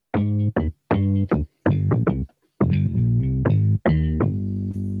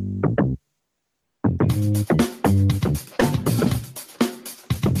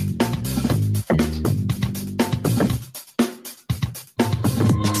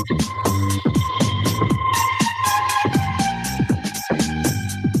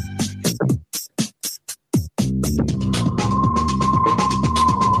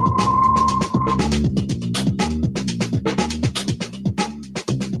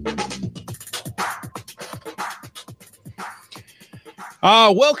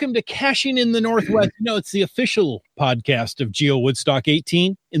Welcome to Caching in the Northwest. You know, it's the official podcast of GeoWoodstock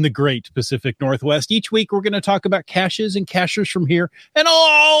 18 in the great Pacific Northwest. Each week, we're going to talk about caches and cachers from here and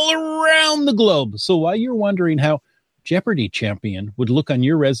all around the globe. So while you're wondering how Jeopardy champion would look on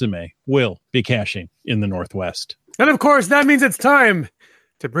your resume, we'll be caching in the Northwest. And of course, that means it's time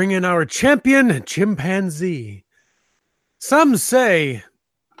to bring in our champion chimpanzee. Some say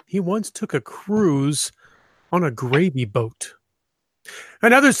he once took a cruise on a gravy boat.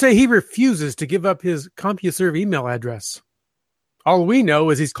 And others say he refuses to give up his CompuServe email address. All we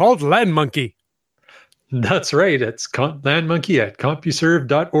know is he's called Land Monkey. That's right. It's landmonkey at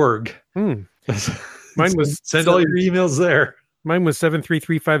CompuServe.org. Mine was send all your emails there. Mine was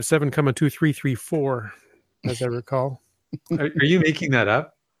 73357,2334, as I recall. Are you making that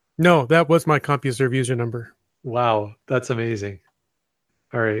up? No, that was my CompuServe user number. Wow, that's amazing.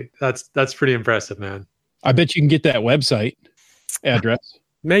 All right, that's pretty impressive, man. I bet you can get that website address.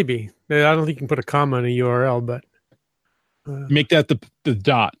 Maybe. I don't think you can put a comma in a URL, but make that the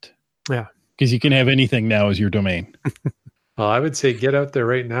dot. Yeah, because you can have anything now as your domain. Well, I would say get out there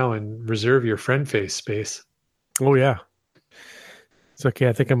right now and reserve your friend face space. Oh yeah, it's okay.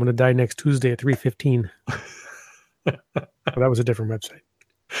 I think I'm going to die next Tuesday at 3:15. That was a different website.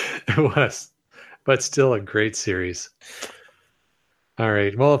 It was, but still a great series. All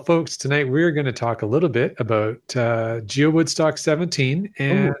right. Well, folks, tonight we're going to talk a little bit about GeoWoodstock 17,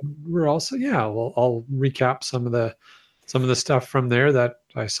 and we're also, I'll recap some of the stuff from there that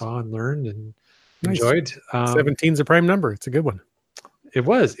I saw and learned and enjoyed. 17's a prime number. It's a good one. It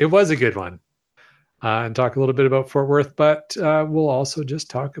was a good one. And talk a little bit about Fort Worth, but we'll also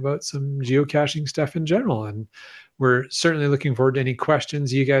just talk about some geocaching stuff in general. And we're certainly looking forward to any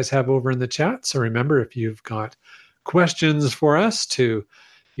questions you guys have over in the chat. So remember, if you've got questions for us, to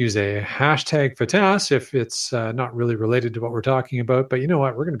use a hashtag FATAS if it's not really related to what we're talking about. But you know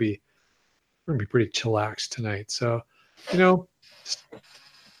what? We're going to be pretty chillaxed tonight. So,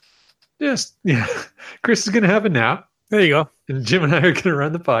 Chris is going to have a nap. There you go. And Jim and I are going to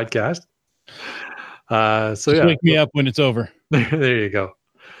run the podcast. Wake me up when it's over. There you go.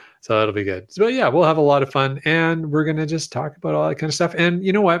 So that'll be good. So yeah, we'll have a lot of fun, and we're going to just talk about all that kind of stuff. And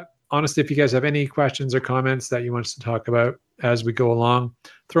you know what? Honestly, if you guys have any questions or comments that you want us to talk about as we go along,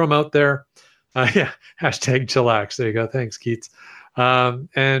 throw them out there. Hashtag chillax. There you go. Thanks, Keats.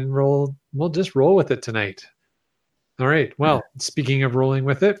 And we'll just roll with it tonight. All right. Well, speaking of rolling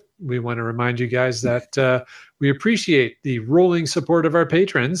with it, we want to remind you guys that we appreciate the rolling support of our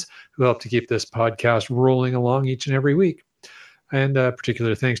patrons who help to keep this podcast rolling along each and every week. And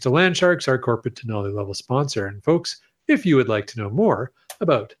particular thanks to Landsharks, our corporate Denali level sponsor. And folks, if you would like to know more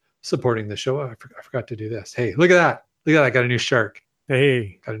about supporting the show, I forgot to do this. Hey, look at that. I got a new shark.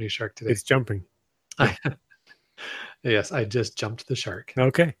 Hey, got a new shark today. It's jumping. Yes, I just jumped the shark.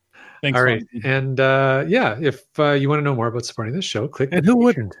 Okay. Thanks. All right. And if you want to know more about supporting this show, click. And who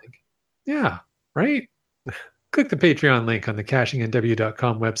wouldn't? Link. Yeah, right. Click the Patreon link on the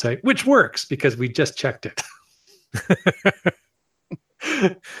cashingnw.com website, which works because we just checked it.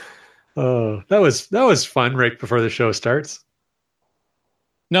 Oh, that was fun right before the show starts.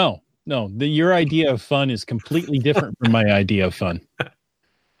 No, your idea of fun is completely different from my idea of fun.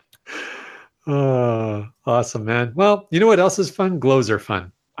 Oh, awesome, man. Well, you know what else is fun? Glows are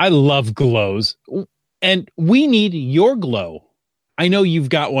fun. I love glows. And we need your glow. I know you've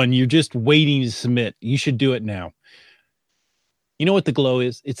got one. You're just waiting to submit. You should do it now. You know what the glow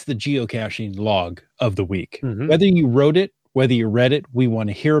is? It's the geocaching log of the week. Mm-hmm. Whether you wrote it, whether you read it, we want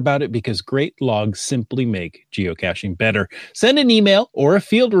to hear about it because great logs simply make geocaching better. Send an email or a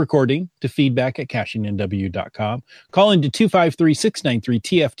field recording to feedback@cashingnw.com. Call into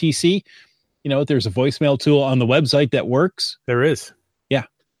 253-693-TFTC. You know, there's a voicemail tool on the website that works. There is. Yeah.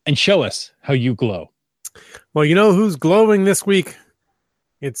 And show us how you glow. Well, you know who's glowing this week?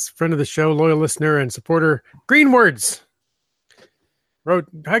 It's friend of the show, loyal listener and supporter, Greenwords. Wrote,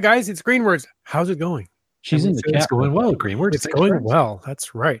 "Hi guys, it's Greenwords. How's it going?" She's in the chat. It's going well, Greenwords. It's going well.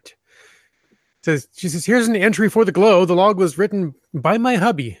 That's right. She says, here's an entry for the glow. The log was written by my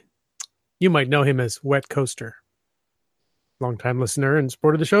hubby. You might know him as Wet Coaster. Longtime listener and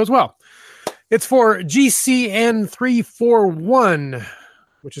supporter of the show as well. It's for GCN341,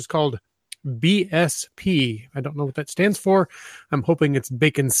 which is called BSP. I don't know what that stands for. I'm hoping it's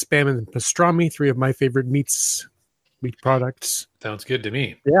bacon, spam, and pastrami, three of my favorite meats meat products. Sounds good to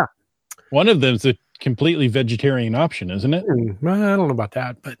me. Yeah. One of them's a completely vegetarian option, isn't it? Well, I don't know about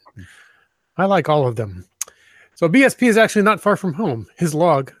that, but I like all of them. So BSP is actually not far from home. His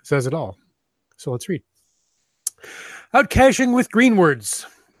log says it all. So let's read. Out caching with Greenwords.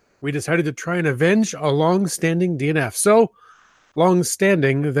 We decided to try and avenge a long-standing DNF. So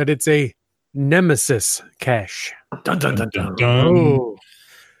long-standing that it's a nemesis cache. Dun, dun, dun, dun. Oh.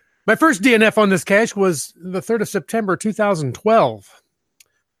 My first DNF on this cache was the 3rd of September, 2012.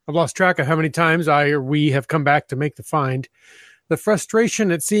 I've lost track of how many times we have come back to make the find. The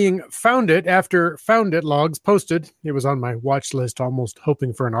frustration at seeing found it after found it logs posted, it was on my watch list, almost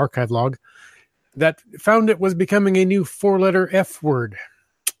hoping for an archive log, that found it was becoming a new 4-letter F word.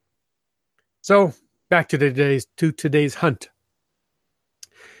 So back to today's hunt.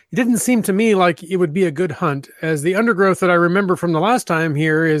 It didn't seem to me like it would be a good hunt, as the undergrowth that I remember from the last time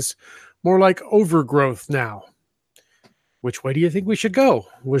here is more like overgrowth now. Which way do you think we should go?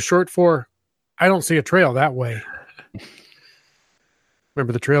 Was short for, I don't see a trail that way.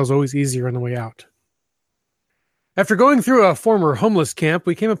 Remember, the trail's always easier on the way out. After going through a former homeless camp,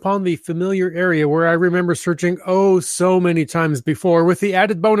 we came upon the familiar area where I remember searching so many times before, with the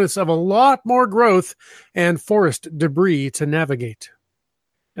added bonus of a lot more growth and forest debris to navigate.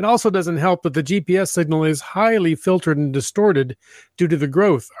 It also doesn't help that the GPS signal is highly filtered and distorted due to the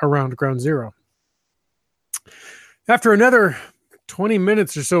growth around Ground Zero. After another 20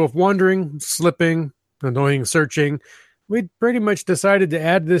 minutes or so of wandering, slipping, annoying searching, we'd pretty much decided to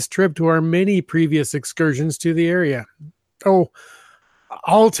add this trip to our many previous excursions to the area. Oh,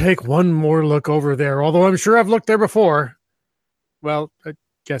 I'll take one more look over there, although I'm sure I've looked there before. Well, I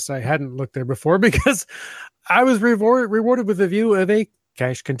guess I hadn't looked there before because I was rewarded with a view of a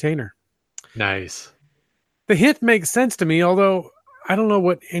cache container. Nice. The hint makes sense to me, although I don't know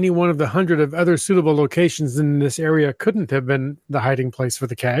what any one of the 100 of other suitable locations in this area couldn't have been the hiding place for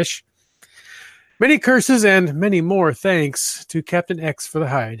the cache. Many curses and many more thanks to Captain X for the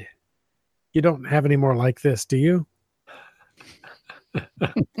hide. You don't have any more like this, do you?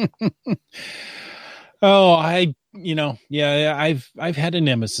 I've had a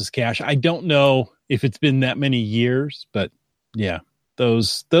nemesis cache. I don't know if it's been that many years, but yeah,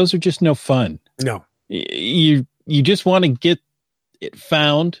 those are just no fun. No. You just want to get it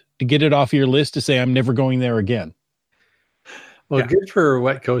found, to get it off your list, to say I'm never going there again. Well, good for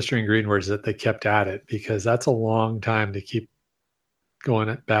Wet Coaster and Greenwords that they kept at it, because that's a long time to keep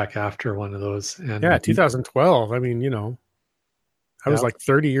going back after one of those. And 2012. I mean, I was like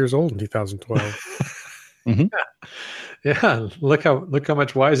 30 years old in 2012. Mm-hmm. Yeah. Look how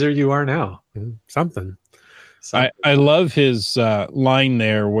much wiser you are now. Something. I love his line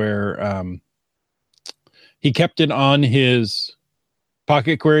there where he kept it on his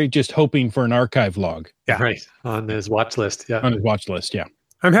pocket query, just hoping for an archive log. Yeah, right. On his watch list. Yeah. On his watch list. Yeah.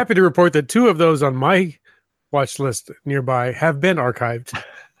 I'm happy to report that 2 of those on my watch list nearby have been archived.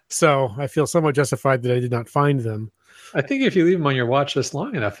 So I feel somewhat justified that I did not find them. I think if you leave them on your watch list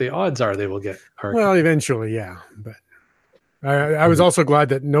long enough, the odds are they will get archived. Well, eventually, yeah. But I was also glad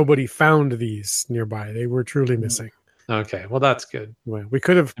that nobody found these nearby. They were truly missing. Okay, well, that's good. Well, we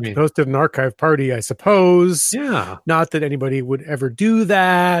could have hosted an archive party, I suppose. Yeah. Not that anybody would ever do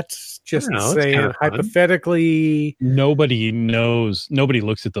that. Just saying, hypothetically. Nobody knows. Nobody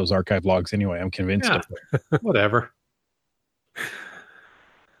looks at those archive logs anyway. I'm convinced of it. Whatever.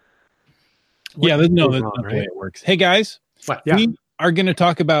 That's not the way it works. Hey, guys. What? Yeah. We are going to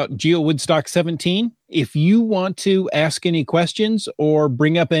talk about GeoWoodstock 17. If you want to ask any questions or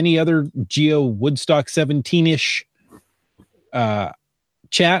bring up any other GeoWoodstock 17-ish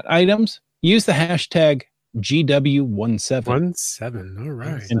chat items, use the hashtag GW17. 17. All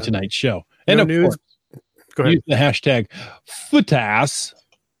right. In tonight's show. And of course, go ahead. Use the hashtag FOOTAS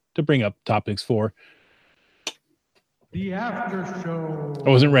to bring up topics for the after show. I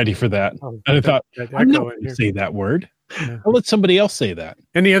wasn't ready for that. I thought, I'm not going to say that word. Yeah. I'll let somebody else say that.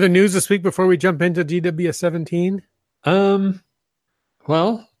 Any other news this week before we jump into GW17?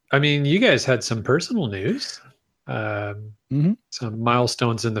 Well, I mean, you guys had some personal news. Some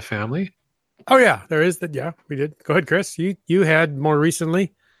milestones in the family. Oh yeah, there is that. Yeah, we did. Go ahead, Chris. You had more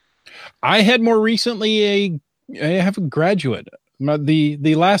recently. I had more recently I have a graduate.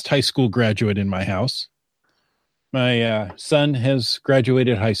 The last high school graduate in my house. My son has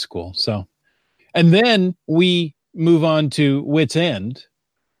graduated high school. So, and then we move on to Wits End.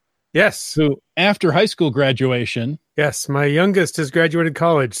 Yes. So after high school graduation. Yes, my youngest has graduated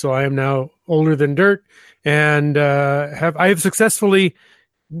college, so I am now older than dirt, and I have successfully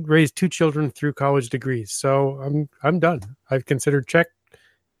raised 2 children through college degrees. So I'm done. I've considered check.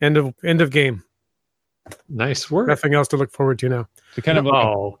 End of game. Nice work. Nothing else to look forward to now. So kind of like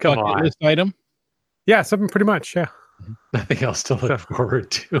a come bucket on. list item. Yeah, something pretty much. Yeah. Nothing else to look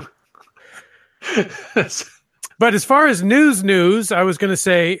forward to. But as far as news, I was going to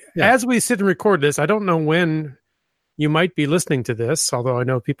say, as we sit and record this, I don't know when you might be listening to this, although I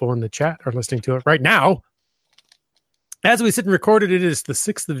know people in the chat are listening to it right now. As we sit and record it, it is the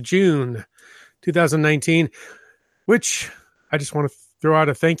 6th of June, 2019, which I just want to throw out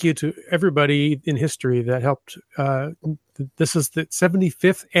a thank you to everybody in history that helped. This is the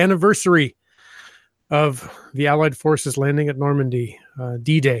 75th anniversary of the Allied forces landing at Normandy,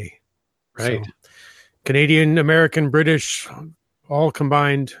 D-Day. Right. So, Canadian, American, British, all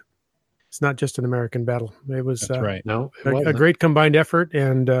combined. It's not just an American battle. It was right. No, a great combined effort,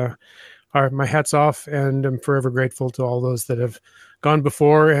 and my hat's off, and I'm forever grateful to all those that have gone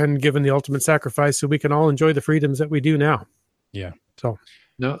before and given the ultimate sacrifice so we can all enjoy the freedoms that we do now. Yeah. So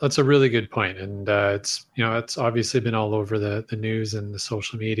no, that's a really good point. And it's obviously been all over the news and the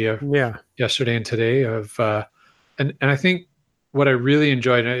social media yesterday and today and I think what I really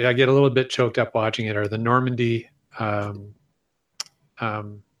enjoyed, I get a little bit choked up watching it, are the Normandy the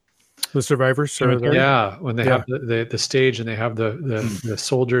survivors. When they have the stage and they have the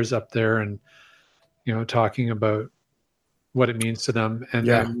soldiers up there and, talking about what it means to them. And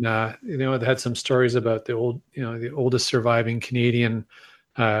then, they had some stories about the oldest surviving Canadian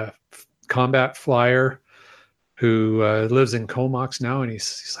combat flyer who lives in Comox now. And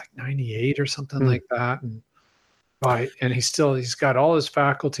he's like 98 or something like that. And he's got all his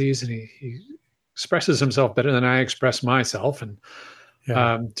faculties, and he expresses himself better than I express myself.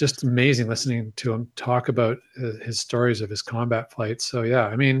 And just amazing listening to him talk about his stories of his combat flights. So,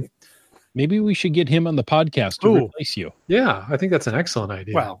 maybe we should get him on the podcast to replace you. Yeah, I think that's an excellent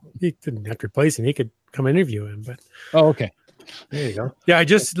idea. Well, he didn't have to replace him. He could come interview him. But okay. There you go. Yeah, I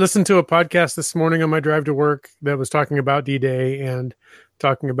just listened to a podcast this morning on my drive to work that was talking about D-Day and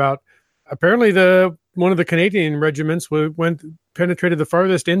talking about apparently one of the Canadian regiments penetrated the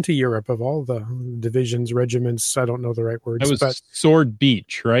farthest into Europe of all the divisions, regiments. I don't know the right words. That was Sword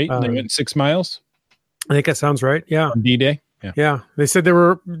Beach, right? They went 6 miles. I think that sounds right. Yeah. On D-Day. Yeah. They said there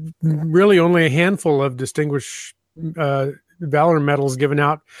were really only a handful of distinguished valor medals given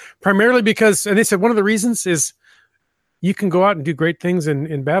out, primarily because, and they said one of the reasons is you can go out and do great things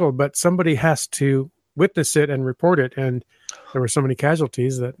in battle, but somebody has to witness it and report it. And there were so many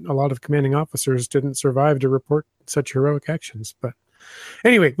casualties that a lot of commanding officers didn't survive to report such heroic actions. But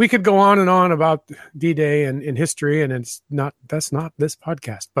anyway, we could go on and on about D-Day and in history, and that's not this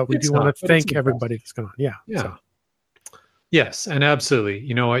podcast, but we do want to thank everybody that's gone on. Yeah. So. Yes, and absolutely.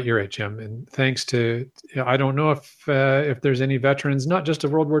 You know what? You're right, Jim. And thanks to, I don't know if there's any veterans, not just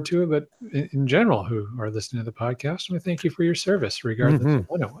of World War II, but in general, who are listening to the podcast. And we thank you for your service, regardless of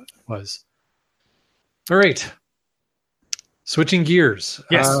what it was. All right. Switching gears.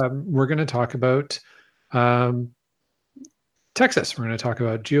 Yes. We're going to talk about Texas. We're going to talk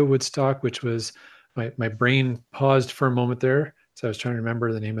about GeoWoodstock, which was, my brain paused for a moment there. So I was trying to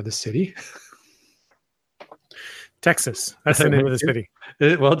remember the name of the city. Texas. That's the name of the city.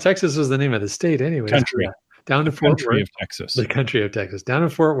 Well, Texas was the name of the state anyway. Country. Down to Fort Worth. Of Texas. The country of Texas. Down in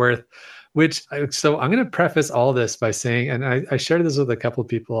Fort Worth, so I'm going to preface all this by saying, and I shared this with a couple of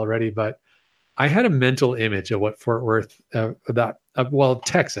people already, but I had a mental image of what Fort Worth,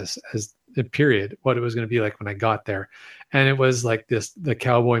 Texas as a period, what it was going to be like when I got there. And it was like the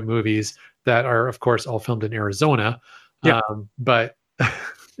cowboy movies that are, of course, all filmed in Arizona. Yeah. But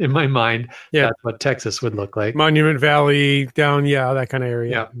in my mind, that's what Texas would look like. Monument Valley down, that kind of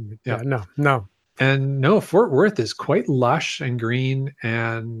area. Yeah. No. And no, Fort Worth is quite lush and green.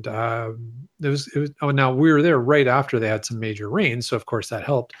 And it was. Now we were there right after they had some major rain, so of course that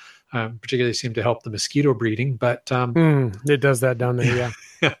helped. Particularly seemed to help the mosquito breeding, but it does that down there.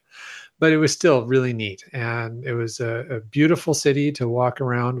 Yeah. But it was still really neat, and it was a beautiful city to walk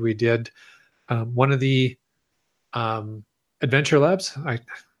around. We did one of the adventure labs. I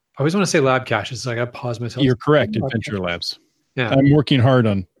always want to say lab caches, so I got to pause myself. You're correct. Adventure labs. Yeah, I'm working hard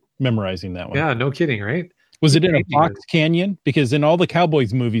on memorizing that one. Yeah, no kidding, right? Was it in a box canyon? Because in all the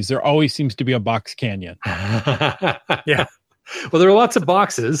Cowboys movies, there always seems to be a box canyon. Yeah. Well, there were lots of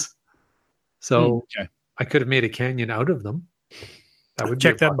boxes, so I could have made a canyon out of them. That would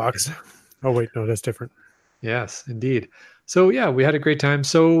check that box. Oh wait, no, that's different. Yes, indeed. So yeah, we had a great time.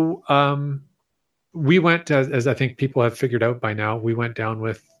 So we went, as I think people have figured out by now, we went down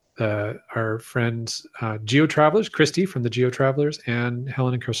with our friends, Geo Travelers, Christy from the Geo Travelers, and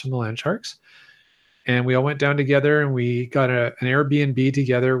Helen and Chris from the Land Sharks. And we all went down together, and we got an Airbnb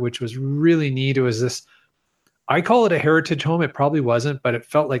together, which was really neat. It was this, I call it a heritage home. It probably wasn't, but it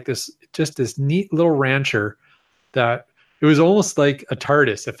felt like this neat little rancher that it was almost like a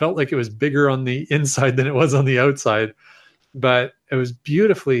TARDIS. It felt like it was bigger on the inside than it was on the outside, but it was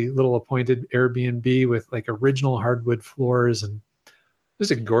beautifully little appointed Airbnb with like original hardwood floors, and it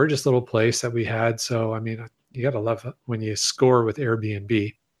was a gorgeous little place that we had. So, I mean, you got to love it when you score with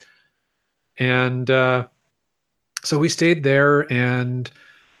Airbnb. And so we stayed there and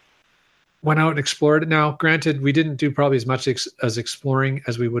went out and explored it. Now, granted, we didn't do probably as much as exploring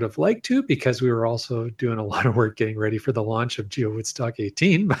as we would have liked to, because we were also doing a lot of work getting ready for the launch of GeoWoodstock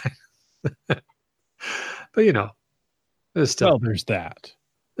 18. But, you know, it was still. Well, there's that.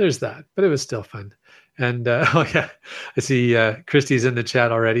 There's that, but it was still fun. And oh yeah, I see Christy's in the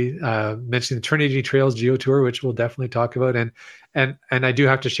chat already, mentioning the Trinity Trails Geo Tour, which we'll definitely talk about. And I do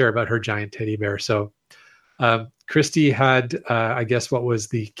have to share about her giant teddy bear. So Christy had, I guess, what was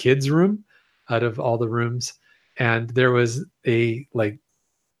the kids' room out of all the rooms, and there was a like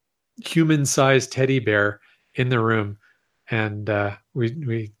human-sized teddy bear in the room, and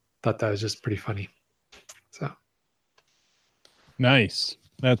we thought that was just pretty funny. So nice.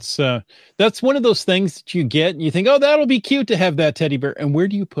 That's one of those things that you get and you think, oh, that'll be cute to have that teddy bear. And where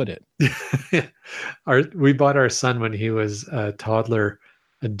do you put it? We bought our son when he was a toddler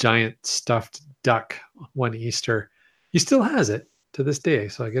a giant stuffed duck one Easter. He still has it to this day,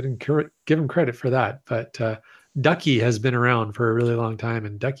 so I give him credit for that. But Ducky has been around for a really long time,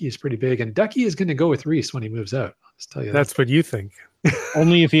 and Ducky is pretty big. And Ducky is going to go with Reese when he moves out. I'll just tell you that's what you think.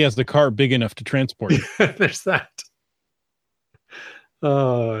 Only if he has the car big enough to transport it. There's that.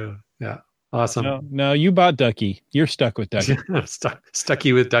 Oh, yeah. Awesome. No, you bought Ducky. You're stuck with Ducky.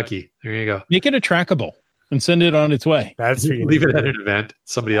 Stucky with Ducky. There you go. Make it a trackable and send it on its way. That's leave it at an event.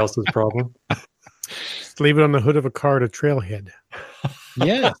 Somebody else's problem. Just leave it on the hood of a car at a trailhead.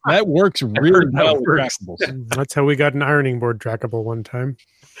 Yeah, that works really well with trackables. That's how we got an ironing board trackable one time.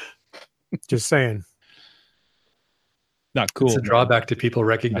 Just saying. Not cool. It's a drawback to people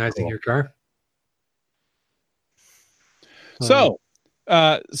recognizing your car. So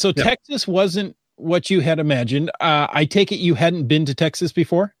Texas wasn't what you had imagined. I take it you hadn't been to Texas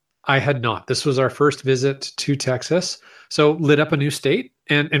before? I had not. This was our first visit to Texas. So lit up a new state,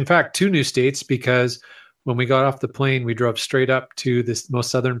 and in fact, 2 new states, because when we got off the plane, we drove straight up to this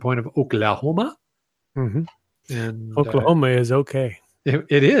most southern point of Oklahoma. Mm-hmm. And Oklahoma is okay.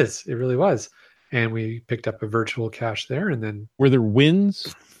 It is. It really was. And we picked up a virtual cache there. And then were there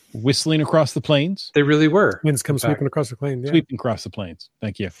winds whistling across the plains? They really were. Winds come sweeping across the plains. Yeah. Sweeping across the plains.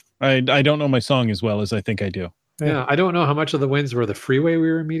 Thank you. I don't know my song as well as I think I do. Yeah, I don't know how much of the winds were the freeway we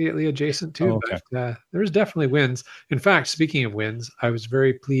were immediately adjacent to, but there was definitely winds. In fact, speaking of winds, I was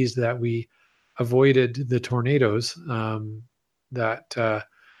very pleased that we avoided the tornadoes.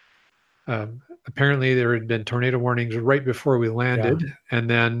 Apparently there had been tornado warnings right before we landed, and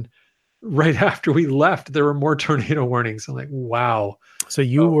then right after we left, there were more tornado warnings. I'm like, wow. So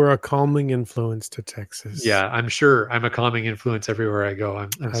you were a calming influence to Texas. Yeah, I'm sure I'm a calming influence everywhere I go.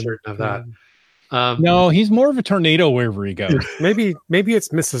 I'm certain of that. No, he's more of a tornado wherever he goes. maybe it's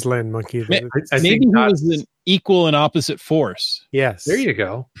Mrs. Land Monkey. Maybe he was an equal and opposite force. Yes. There you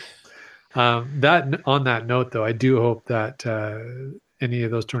go. That on that note, though, I do hope that any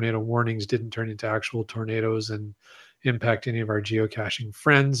of those tornado warnings didn't turn into actual tornadoes and impact any of our geocaching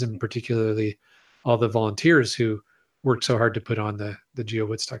friends, and particularly all the volunteers who worked so hard to put on the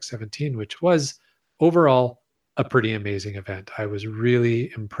GeoWoodstock 17, which was overall a pretty amazing event. I was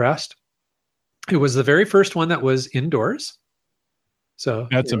really impressed. It was the very first one that was indoors. So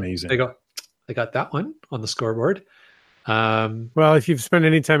that's amazing. They got that one on the scoreboard. Well, if you've spent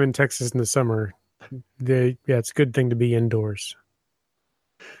any time in Texas in the summer, it's a good thing to be indoors.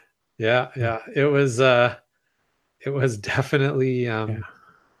 Yeah. It was definitely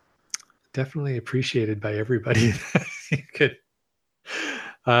definitely appreciated by everybody. You could.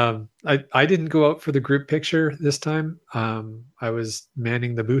 I didn't go out for the group picture this time. I was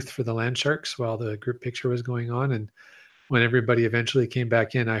manning the booth for the land sharks while the group picture was going on. And when everybody eventually came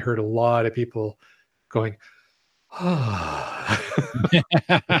back in, I heard a lot of people going, oh.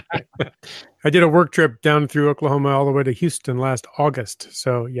 I did a work trip down through Oklahoma all the way to Houston last August.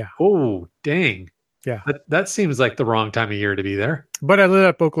 So yeah. Oh, dang. Yeah. That seems like the wrong time of year to be there. But I lit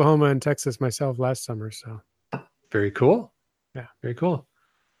up Oklahoma and Texas myself last summer. So very cool. Yeah. Very cool.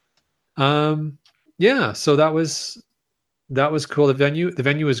 So that was cool. The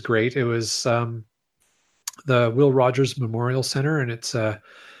venue was great. It was the Will Rogers Memorial Center, and it's like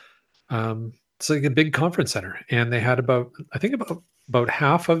a big conference center, and they had about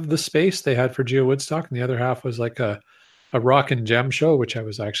half of the space they had for GeoWoodstock, and the other half was like a rock and gem show, which I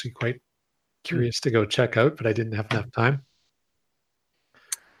was actually quite curious to go check out, but I didn't have enough time.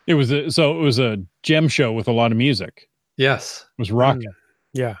 It was a gem show with a lot of music. Yes. It was rocking.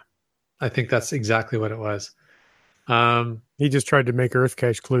 Yeah. I think that's exactly what it was. He just tried to make Earth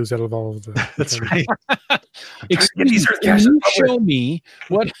Cache clues out of all of the. That's right. Excuse me, can you show me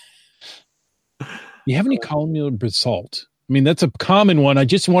what? You have any columnar basalt? I mean, that's a common one. I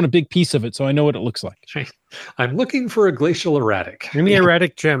just want a big piece of it so I know what it looks like. I'm looking for a glacial erratic. Any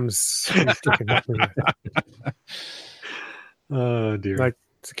erratic gems? Oh, dear. Like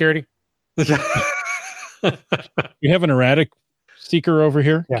security? You have an erratic seeker over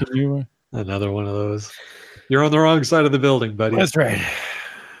here? Yeah. Can you, Another one of those. You're on the wrong side of the building, buddy. That's right.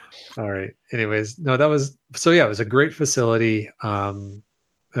 All right. Anyways, no, it was a great facility.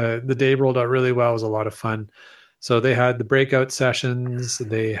 The day rolled out really well. It was a lot of fun. So they had the breakout sessions.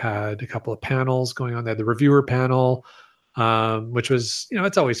 They had a couple of panels going on. They had the reviewer panel, which was,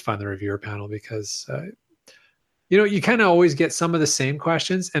 it's always fun, the reviewer panel, because, you kind of always get some of the same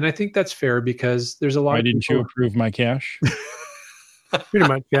questions. And I think that's fair because there's a lot why didn't you approve my cache? Pretty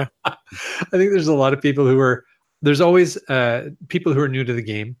much, yeah. I think there's a lot of people there's always people who are new to the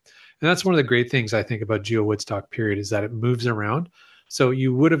game. And that's one of the great things I think about GeoWoodstock period is that it moves around. So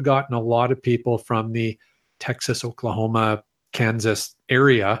you would have gotten a lot of people from the Texas, Oklahoma, Kansas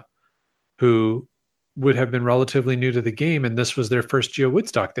area who would have been relatively new to the game. And this was their first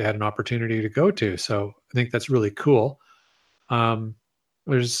GeoWoodstock they had an opportunity to go to. So I think that's really cool.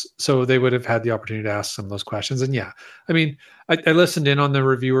 So they would have had the opportunity to ask some of those questions. And yeah, I mean, I listened in on the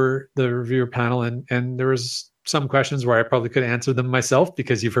reviewer panel, and there was some questions where I probably could answer them myself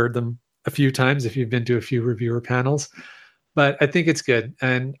because you've heard them a few times if you've been to a few reviewer panels. But I think it's good.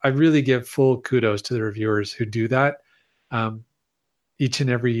 And I really give full kudos to the reviewers who do that each and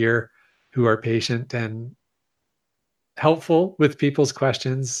every year, who are patient and helpful with people's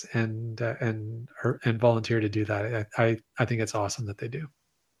questions and volunteer to do that. I think it's awesome that they do.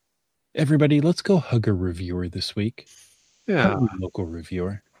 Everybody, let's go hug a reviewer this week. Yeah. Local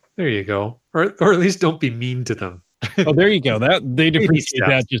reviewer. There you go. Or at least don't be mean to them. Oh, there you go. That they'd appreciate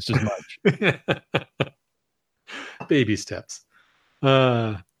that just as much. Baby steps.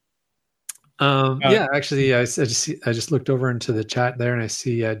 Yeah, actually, I just looked over into the chat there, and I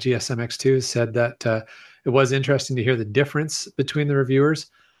see GSMX2 said that it was interesting to hear the difference between the reviewers.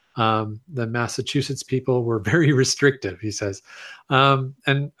 The Massachusetts people were very restrictive, he says.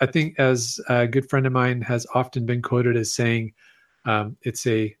 And I think, as a good friend of mine has often been quoted as saying, it's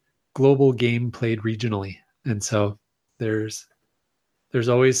a global game played regionally. And so there's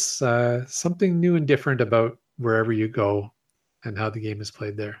always something new and different about wherever you go and how the game is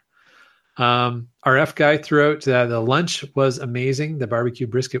played there. Our F guy threw out the lunch was amazing. The barbecue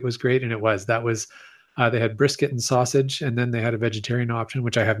brisket was great. And they had brisket and sausage, and then they had a vegetarian option,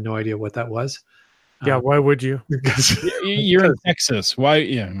 which I have no idea what that was. Yeah. Why would you? You're in Texas. Why?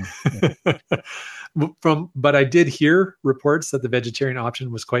 Yeah. But I did hear reports that the vegetarian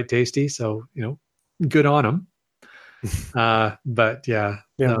option was quite tasty. So, good on them. But yeah.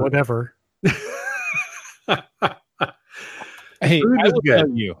 Yeah. Whatever. Hey, I will tell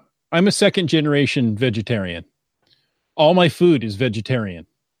you, I'm a second generation vegetarian. All my food is vegetarian.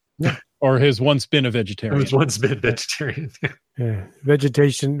 Or has once been a vegetarian. Has once been vegetarian. Yeah.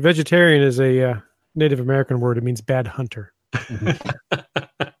 Vegetarian is a Native American word. It means bad hunter.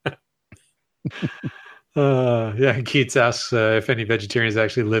 Yeah, Keats asks if any vegetarians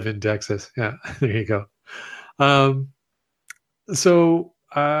actually live in Texas. Yeah, there you go. Yeah,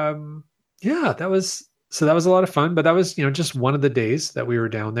 that was a lot of fun. But that was just one of the days that we were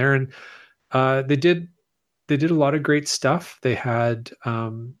down there, and they did a lot of great stuff. They had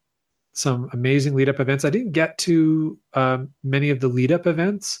some amazing lead up events. I didn't get to many of the lead up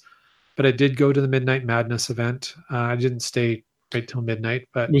events, but I did go to the Midnight Madness event. I didn't stay right till midnight,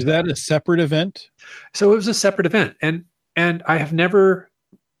 but was that a separate event? So it was a separate event, and I've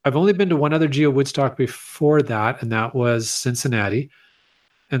only been to one other GeoWoodstock before that, and that was Cincinnati.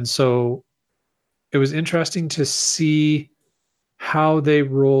 And so it was interesting to see how they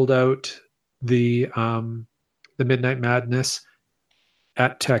rolled out the Midnight Madness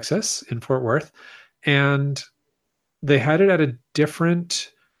at Texas in Fort Worth, and they had it at a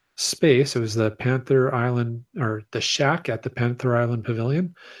different space. It was the Panther Island, or the Shack at the Panther Island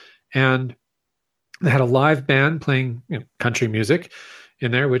Pavilion, and they had a live band playing country music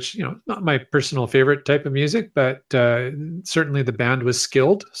in there, which not my personal favorite type of music, but certainly the band was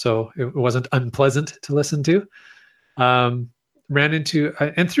skilled, so it wasn't unpleasant to listen to. Ran into,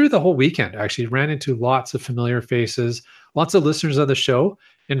 and through the whole weekend, actually ran into lots of familiar faces, lots of listeners of the show.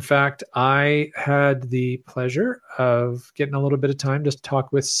 In fact, I had the pleasure of getting a little bit of time to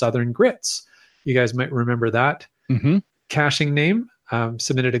talk with Southern Grits, You guys might remember that Mm-hmm. caching name.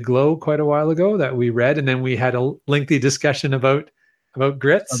 Submitted a glow quite a while ago that we read, and then we had a lengthy discussion about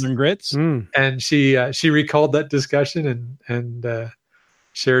grits. Southern grits. And she recalled that discussion and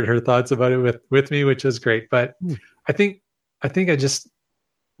shared her thoughts about it with me, which was great. But I think I just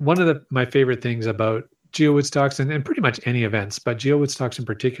one of my favorite things about GeoWoodstocks and pretty much any events, but GeoWoodstocks in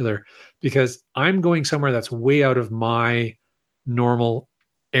particular, because I'm going somewhere that's way out of my normal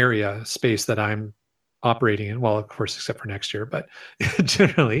area space that I'm operating in. Well, of course, except for next year, but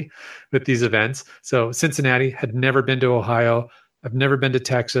generally with these events. So Cincinnati, had never been to Ohio. I've never been to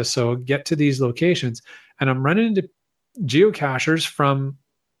Texas. So get to these locations and I'm running into geocachers from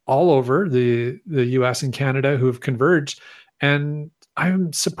all over the US and Canada who have converged. And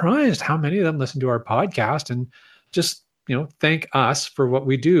I'm surprised how many of them listen to our podcast and just, thank us for what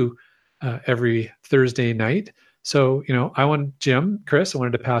we do every Thursday night. So, Chris, I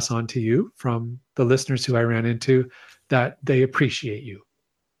wanted to pass on to you from the listeners who I ran into that they appreciate you.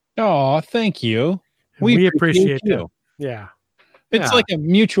 Oh, thank you. We appreciate you. Yeah. It's like a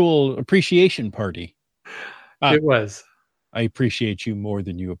mutual appreciation party. It was. I appreciate you more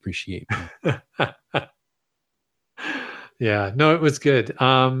than you appreciate me. Yeah, no, it was good.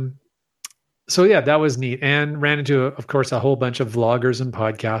 So yeah, that was neat. And ran into, of course, a whole bunch of vloggers and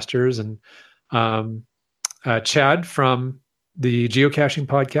podcasters. And Chad from the geocaching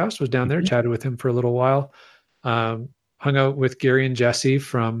podcast was down there, chatted with him for a little while. Hung out with Gary and Jesse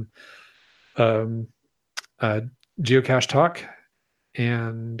from Geocache Talk.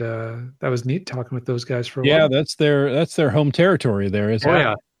 And that was neat talking with those guys for a while. Yeah, that's their home territory there, isn't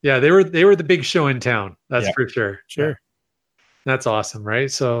it? Yeah, they were the big show in town. That's for sure. Sure. Yeah. That's awesome, right?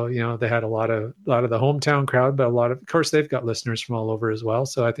 So, they had a lot of the hometown crowd, but of course, they've got listeners from all over as well.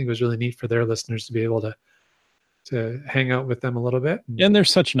 So I think it was really neat for their listeners to be able to hang out with them a little bit. And they're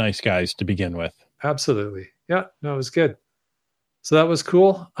such nice guys to begin with. Absolutely. Yeah, no, it was good. So that was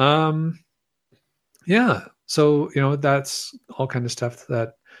cool. Yeah. So, that's all kind of stuff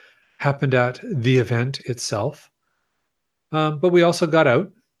that happened at the event itself. But we also got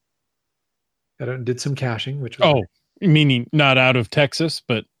out and did some caching, which was meaning not out of Texas,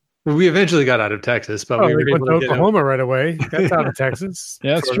 but we eventually got out of Texas, but we were went to Oklahoma right away. That's out of Texas.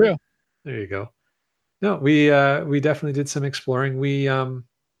 Yeah, that's true. There you go. No, we definitely did some exploring. We earned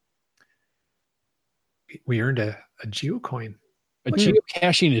a geocoin. A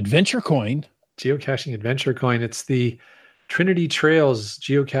geocaching adventure coin. Geocaching adventure coin. It's the Trinity Trails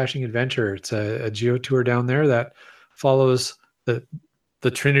geocaching adventure. It's a geo tour down there that follows the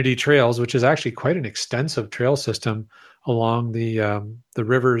Trinity Trails, which is actually quite an extensive trail system along the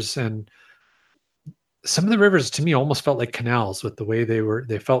rivers. And some of the rivers to me almost felt like canals with the way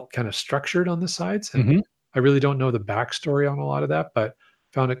they felt kind of structured on the sides. And I really don't know the backstory on a lot of that, but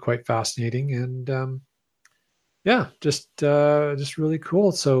found it quite fascinating. And just really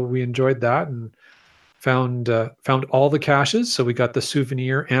cool. So we enjoyed that and found all the caches. So we got the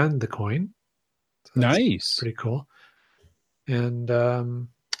souvenir and the coin. So nice. Pretty cool. And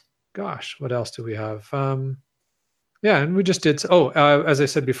what else do we have? And we just did. As I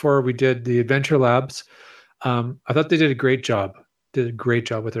said before, we did the Adventure Labs. I thought they did a great job. Did a great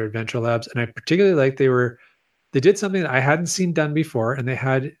job with their Adventure Labs, and I particularly like they did something that I hadn't seen done before, and they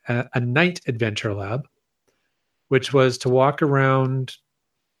had a night Adventure Lab, which was to walk around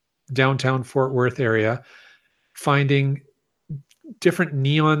downtown Fort Worth area, finding different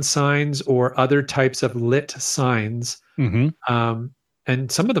neon signs or other types of lit signs.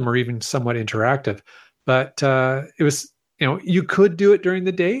 And some of them are even somewhat interactive, but it was, you could do it during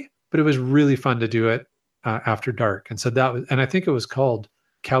the day, but it was really fun to do it after dark. And so and I think it was called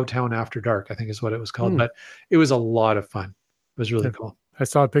Cowtown After Dark, I think is what it was called, but it was a lot of fun. It was really cool. I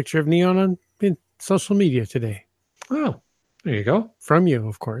saw a picture of neon on social media today. Oh, there you go. From you,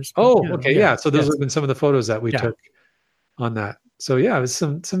 of course. Okay. Yeah. So those have been some of the photos that we took on that. So yeah, it was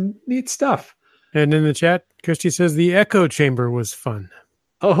some neat stuff. And in the chat, Christy says the echo chamber was fun.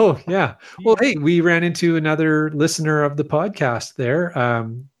 Oh, yeah. Well, hey, we ran into another listener of the podcast there,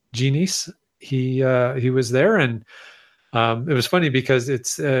 Genies. He was there, and it was funny because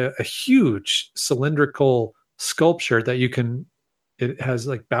it's a huge cylindrical sculpture that it has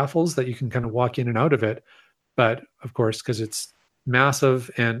like baffles that you can kind of walk in and out of it. But of course, because it's massive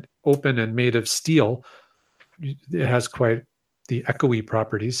and open and made of steel, it has quite the echoey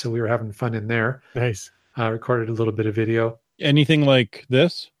properties. So we were having fun in there. Nice. Recorded a little bit of video. Anything like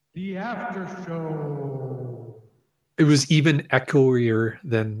this? The after show. It was even echoier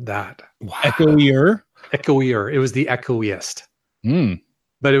than that. Wow. Echoier? Echoier. It was the echoiest.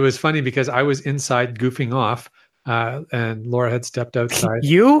 But it was funny because I was inside goofing off and Laura had stepped outside.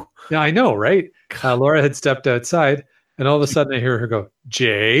 You? Yeah, I know, right? Laura had stepped outside, and all of a sudden I hear her go,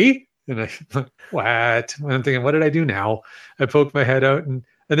 "Jay," and what? And I'm thinking, what did I do now? I poke my head out, and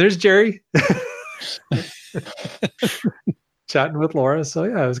there's Jerry chatting with Laura. So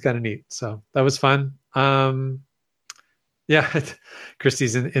yeah, it was kind of neat. So that was fun. Yeah,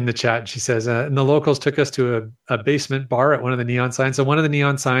 Christy's in the chat. She says, and the locals took us to a basement bar at one of the neon signs. So one of the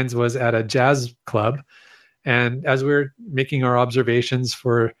neon signs was at a jazz club. And as we were making our observations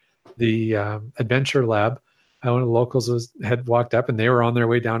for the adventure lab, one of the locals had walked up and they were on their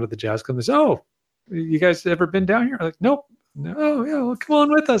way down to the jazz club. They said, "Oh, you guys ever been down here?" I'm like, "Nope." "No, yeah, well, come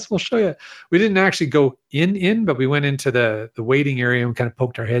on with us. We'll show you." We didn't actually go in, but we went into the waiting area and kind of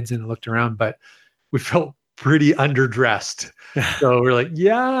poked our heads in and looked around. But we felt pretty underdressed. So we're like,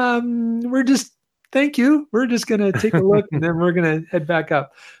 yeah, thank you. We're just going to take a look and then we're going to head back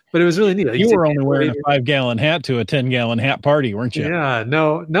up. But it was really neat. You were only wearing a 5-gallon hat to a 10-gallon hat party, weren't you? Yeah,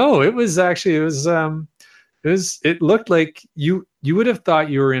 no, it looked like you would have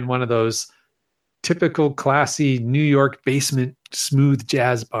thought you were in one of those typical classy New York basement smooth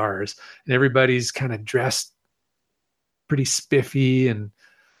jazz bars, and everybody's kind of dressed pretty spiffy, and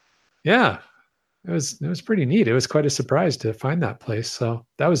yeah, it was pretty neat. It was quite a surprise to find that place, so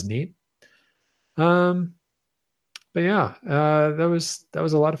that was neat. But yeah, that was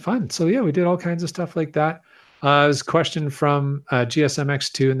a lot of fun. So yeah, we did all kinds of stuff like that. There's a question from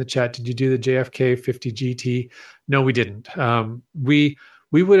GSMX2 in the chat. Did you do the JFK 50 GT? No, we didn't. We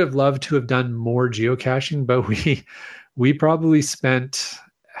would have loved to have done more geocaching, but we probably spent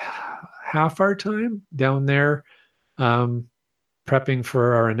half our time down there prepping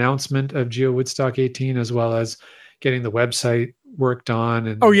for our announcement of GeoWoodstock 18, as well as getting the website worked on.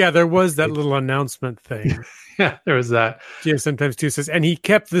 And oh yeah, there was that little announcement thing. Yeah, there was that. Sometimes too says, and he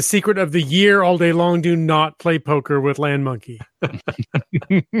kept the secret of the year all day long: do not play poker with Land Monkey.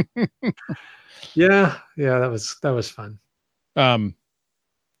 Yeah, that was fun.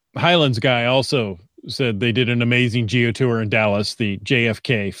 Highlands guy also said they did an amazing geo tour in Dallas, the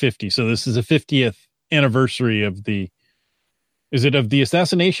JFK 50. So this is the 50th anniversary of is it of the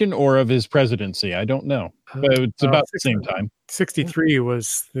assassination or of his presidency? I don't know. But it's about the same time. 63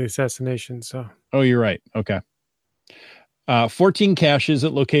 was the assassination. So. Oh, you're right. Okay. 14 caches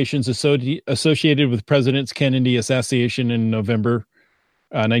at locations associated with President Kennedy assassination in November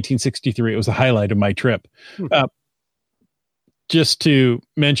 1963. It was the highlight of my trip. Just to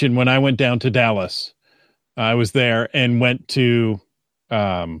mention, when I went down to Dallas, I was there and went to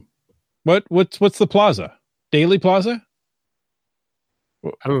what's the plaza? Daily Plaza?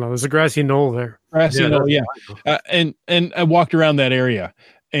 I don't know. There's a grassy knoll there. Grassy knoll, yeah. And I walked around that area,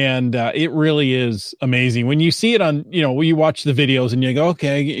 and it really is amazing when you see it on. When you watch the videos and you go,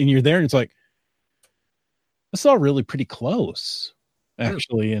 okay, and you're there, and it's like, it's all really pretty close,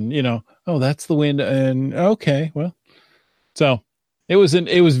 actually. And oh, that's the wind, and okay, well, so it was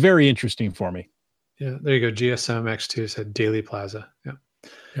very interesting for me. Yeah, there you go. GSM X2 said Daily Plaza. Yeah.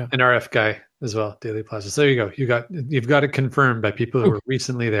 And RF guy as well, Daily Plaza. So there you go. You've got it confirmed by people who were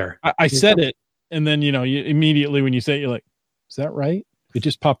recently there. I said it, and then you immediately when you say it, you're like, is that right? It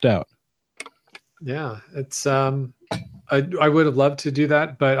just popped out. Yeah, it's I would have loved to do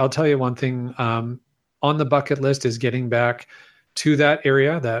that, but I'll tell you one thing. On the bucket list is getting back to that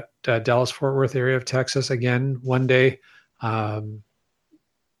area, that Dallas-Fort Worth area of Texas again one day.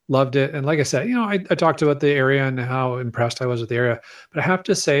 Loved it. And like I said, I talked about the area and how impressed I was with the area, but I have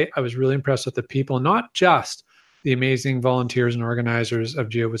to say I was really impressed with the people, not just the amazing volunteers and organizers of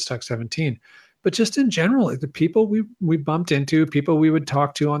GeoWoodstock 17, but just in general, like the people we bumped into, people we would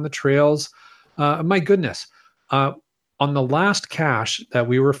talk to on the trails. My goodness. On the last cache that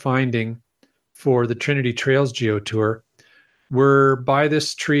we were finding for the Trinity Trails Geo Tour, we're by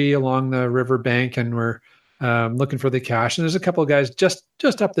this tree along the river bank, and we're looking for the cache, and there's a couple of guys just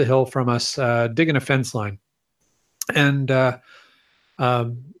up the hill from us digging a fence line, and we're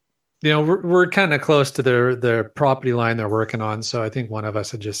kind of close to the property line they're working on. So I think one of us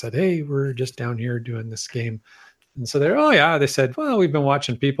had just said, "Hey, we're just down here doing this game," and so they said, "Well, we've been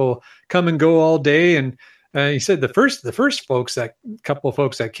watching people come and go all day," and he said the first couple of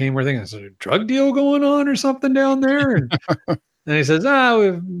folks that came were thinking, "Is there a drug deal going on or something down there?" And and he says,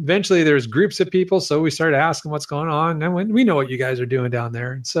 eventually there's groups of people. So we started asking what's going on. And we know what you guys are doing down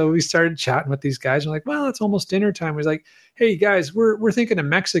there. And so we started chatting with these guys. We're like, well, it's almost dinner time. We're like, hey guys, we're thinking of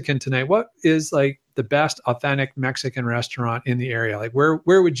Mexican tonight. What is like the best authentic Mexican restaurant in the area? Like where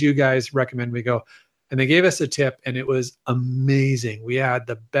would you guys recommend we go? And they gave us a tip, and it was amazing. We had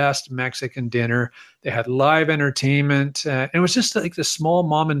the best Mexican dinner. They had live entertainment. And it was just like the small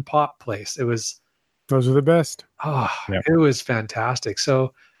mom and pop place. It was Those are the best. Oh, Yep. It was fantastic.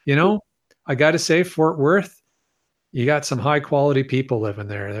 So, I got to say, Fort Worth, you got some high quality people living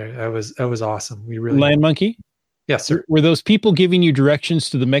there. That was awesome. We really Land Monkey, Yes, sir. were those people giving you directions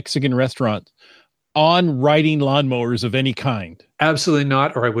to the Mexican restaurant on riding lawnmowers of any kind? Absolutely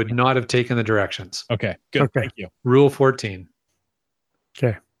not, or I would not have taken the directions. Okay, good. Okay. Thank you. Rule 14.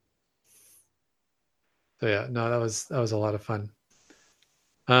 Okay. So yeah, no, that was a lot of fun.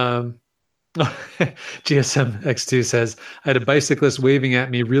 GSM X2 says, I had a bicyclist waving at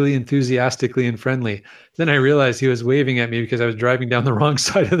me really enthusiastically and friendly. Then I realized he was waving at me because I was driving down the wrong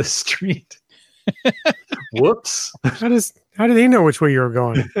side of the street. Whoops. How did he know which way you were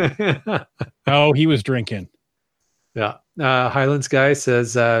going? Oh, he was drinking. Yeah. Highlands guy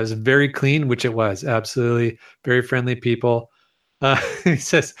says it was very clean, which it was. Absolutely. Very friendly people. He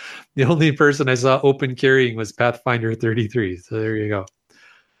says the only person I saw open carrying was Pathfinder 33. So there you go.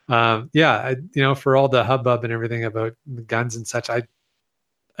 For all the hubbub and everything about guns and such,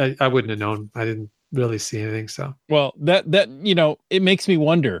 I wouldn't have known. I didn't really see anything. So Well, that it makes me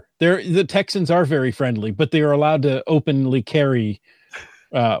wonder. The Texans are very friendly, but they are allowed to openly carry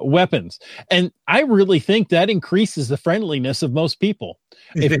weapons, and I really think that increases the friendliness of most people.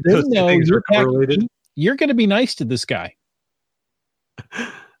 You If think they those two know things are correlated? you're going to be nice to this guy.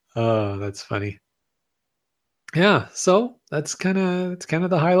 Oh, that's funny. Yeah, so that's kind of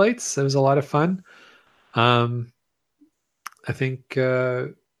the highlights. It was a lot of fun. I think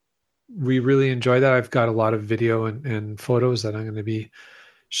we really enjoyed that. I've got a lot of video and photos that I'm going to be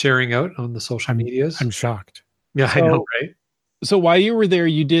sharing out on the social medias. I'm shocked. Yeah, I know, right? So while you were there,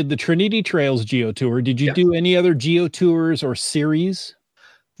 you did the Trinity Trails Geo Tour. Did you Yes. do any other Geo Tours or series?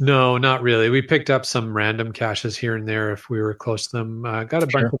 No, not really. We picked up some random caches here and there if we were close to them. Got a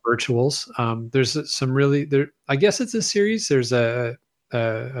bunch of virtuals. There's some really there. I guess it's a series. There's a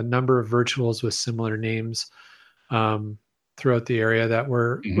number of virtuals with similar names throughout the area that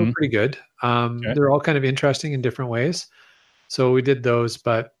were pretty good. They're all kind of interesting in different ways. So we did those,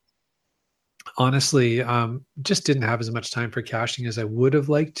 but honestly, just didn't have as much time for caching as I would have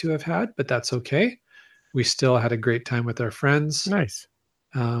liked to have had. But that's okay. We still had a great time with our friends. Nice.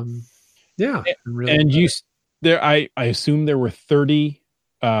 Yeah, really and you there, I assume there were 30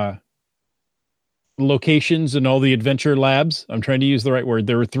 locations in all the adventure labs. I'm trying to use the right word.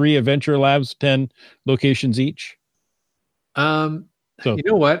 There were 3 adventure labs, 10 locations each. So you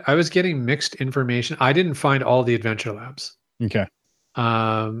know what? I was getting mixed information. I didn't find all the adventure labs. Okay.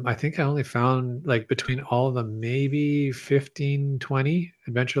 I think I only found between all of them, maybe 15, 20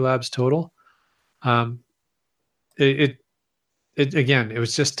 adventure labs total. It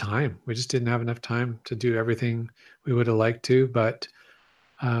was just time. We just didn't have enough time to do everything we would have liked to. But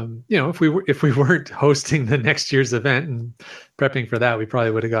if we weren't hosting the next year's event and prepping for that, we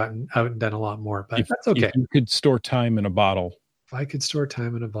probably would have gotten out and done a lot more. But that's okay. If you could store time in a bottle. If I could store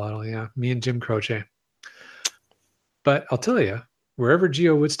time in a bottle, yeah. Me and Jim Croce. But I'll tell you, wherever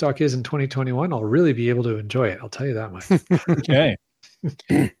GeoWoodstock is in 2021, I'll really be able to enjoy it. I'll tell you that much. Okay.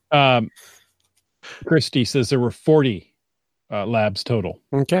 Christy says there were 40 labs total.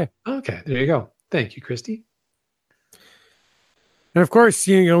 Okay. Okay, there you go. Thank you, Christy. And of course,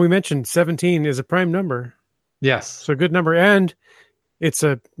 we mentioned 17 is a prime number. Yes. So a good number. And it's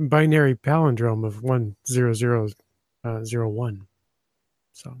a binary palindrome of 10001.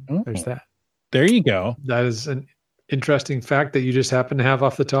 So there's that. There you go. That is an interesting fact that you just happen to have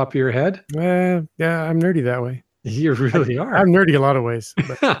off the top of your head. Yeah, I'm nerdy that way. You really are. I'm nerdy a lot of ways.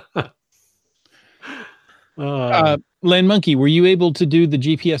 Land Monkey, were you able to do the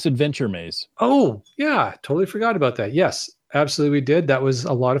GPS adventure maze? Oh, yeah. Totally forgot about that. Yes, absolutely we did. That was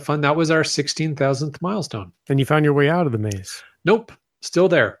a lot of fun. That was our 16,000th milestone. And you found your way out of the maze. Nope. Still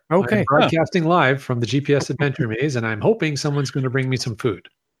there. Okay. I'm broadcasting live from the GPS adventure maze, and I'm hoping someone's going to bring me some food.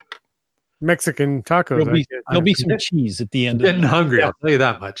 Mexican tacos. There'll be some cheese at the end. I'm getting hungry. I'll tell you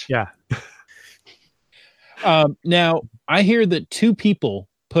that much. Yeah. Now, I hear that 2 people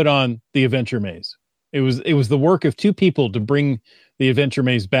put on the adventure maze. It was the work of 2 people to bring the adventure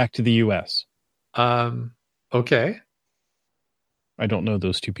maze back to the U.S. Okay. I don't know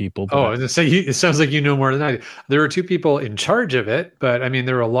those 2 people. Oh, I was gonna say, it sounds like you know more than I do. There were 2 people in charge of it, but I mean,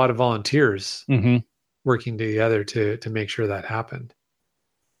 there were a lot of volunteers working together to make sure that happened.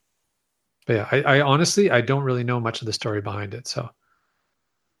 But yeah, I honestly, I don't really know much of the story behind it. So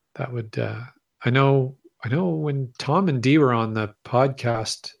that would, I know when Tom and Dee were on the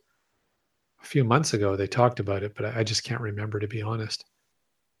podcast a few months ago, they talked about it, but I just can't remember, to be honest.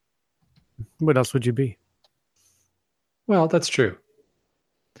 What else would you be? Well, that's true.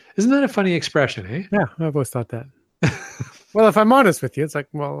 Isn't that a funny expression, eh? Yeah, I've always thought that. Well, if I'm honest with you, it's like,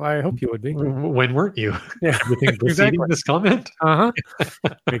 well, I hope you would be. When weren't you? Yeah, Everything preceding exactly. this comment?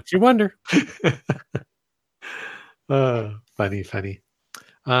 Makes you wonder. Funny.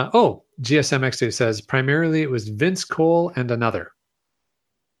 GSMX2 says primarily it was Vince Cole and another.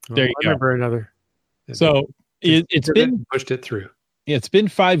 There you I go. remember another. So it's been pushed it through. It's been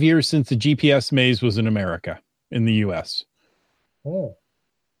 5 years since the GPS maze was in America, in the U.S. Oh,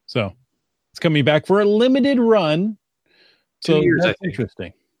 so it's coming back for a limited run. 2 years, that's I think.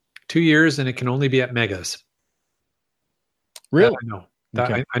 interesting. 2 years, and it can only be at megas. Really? I know.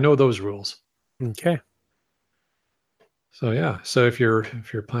 Okay. I know those rules. Okay. So yeah. So if you're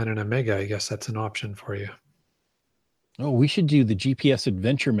planning a mega, I guess that's an option for you. Oh, we should do the GPS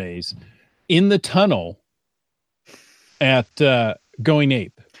adventure maze in the tunnel at Going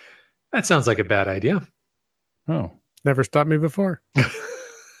Ape. That sounds like a bad idea. Oh, never stopped me before.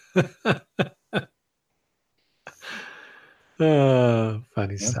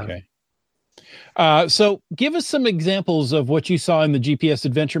 Funny stuff. Okay. So give us some examples of what you saw in the GPS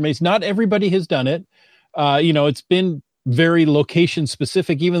adventure maze. Not everybody has done it. It's been very location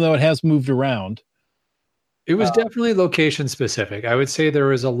specific, even though it has moved around. It was definitely location specific. I would say there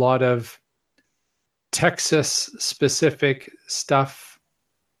was a lot of Texas specific stuff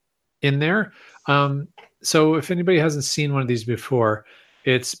in there. So if anybody hasn't seen one of these before,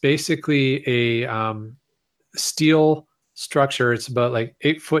 it's basically a steel structure. It's about like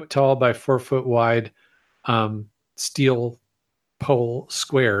 8 foot tall by 4 foot wide steel pole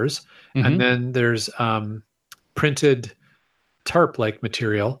squares. Mm-hmm. And then there's printed tarp-like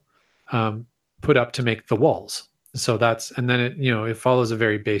material put up to make the walls. So and then it follows a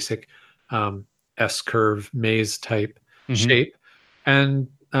very basic S-curve maze type shape. And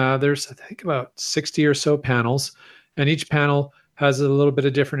there's, I think, about 60 or so panels, and each panel has a little bit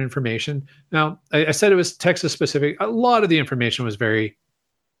of different information. Now, I said it was Texas specific. A lot of the information was very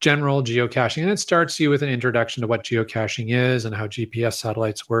general geocaching, and it starts you with an introduction to what geocaching is and how GPS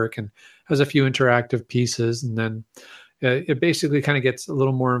satellites work, and has a few interactive pieces. And then it basically kind of gets a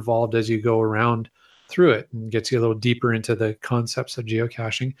little more involved as you go around through it and gets you a little deeper into the concepts of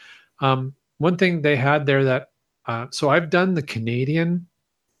geocaching. One thing they had there that, so I've done the Canadian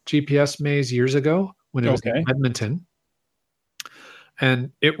GPS maze years ago when it was in Edmonton,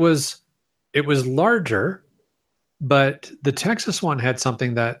 and it was larger, but the Texas one had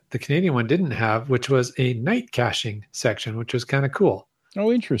something that the Canadian one didn't have, which was a night caching section, which was kind of cool.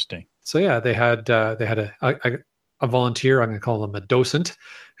 Oh, interesting. So yeah, they had a volunteer, I'm going to call them a docent,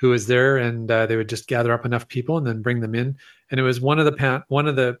 who was there, and they would just gather up enough people and then bring them in. And it was one of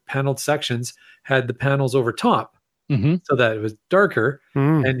the paneled sections had the panels over top, so that it was darker.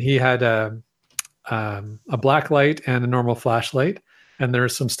 And he had a black light and a normal flashlight, and there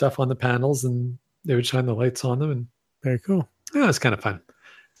was some stuff on the panels, and they would shine the lights on them. And very cool. Yeah, it was kind of fun.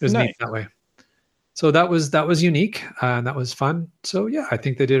 It was neat that way. So that was unique, and that was fun. So yeah, I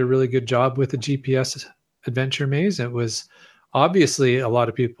think they did a really good job with the GPS adventure maze. It was obviously a lot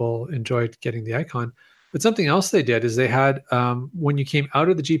of people enjoyed getting the icon, but something else they did is they had when you came out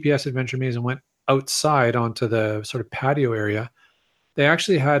of the GPS adventure maze and went outside onto the sort of patio area, they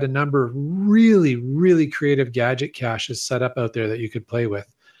actually had a number of really, really creative gadget caches set up out there that you could play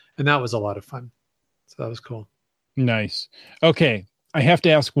with, and that was a lot of fun. So that was cool. Nice. Okay, I have to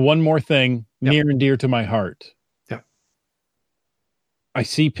ask one more thing near and dear to my heart. Yeah. I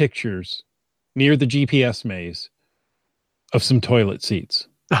see pictures near the GPS maze of some toilet seats.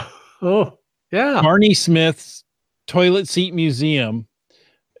 Oh, yeah. Barney Smith's Toilet Seat Museum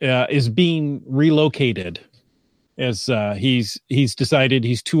is being relocated as he's decided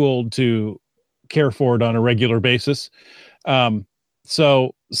he's too old to care for it on a regular basis.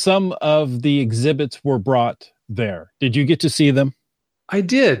 So some of the exhibits were brought there. Did you get to see them? I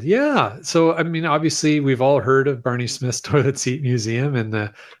did, yeah. So, I mean, obviously, we've all heard of Barney Smith's Toilet Seat Museum and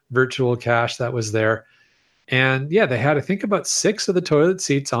the virtual cache that was there. And yeah, they had, I think, about 6 of the toilet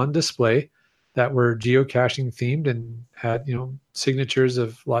seats on display that were geocaching themed and had, signatures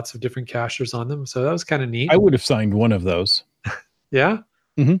of lots of different cachers on them. So that was kind of neat. I would have signed one of those. Yeah?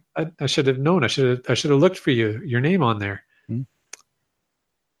 Mm-hmm. I should have known. I should have looked for your name on there. Mm-hmm.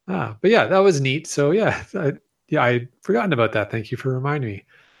 But yeah, that was neat. So yeah, I'd forgotten about that. Thank you for reminding me.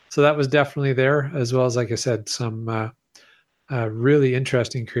 So that was definitely there, as well as, like I said, some really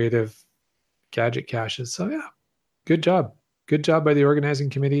interesting, creative gadget caches. So yeah, good job. Good job by the organizing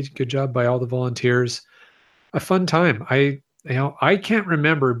committee. Good job by all the volunteers. A fun time. I can't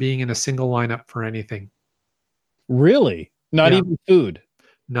remember being in a single lineup for anything. Really? Not even food?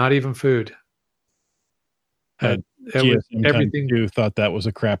 Not even food. It was everything. You thought that was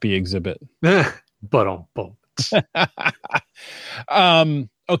a crappy exhibit. But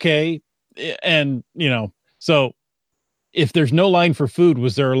Okay. And, so if there's no line for food,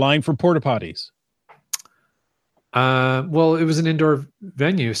 was there a line for porta potties? Well, it was an indoor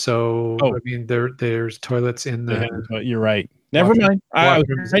venue, so Oh. I mean, there's toilets in the. You're right. Never mind. I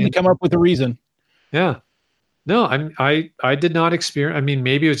was trying to come up with a reason. Yeah. No, I did not experience. I mean,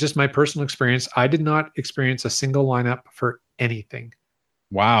 maybe it was just my personal experience. I did not experience a single lineup for anything.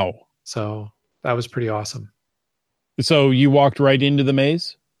 Wow. So that was pretty awesome. So you walked right into the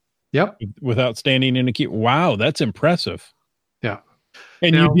maze? Yep. Without standing in a queue. Wow, that's impressive. Yeah.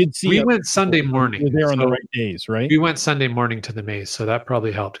 And now, you did see. We went Sunday morning. You're there on the right days, right? We went Sunday morning to the maze, so that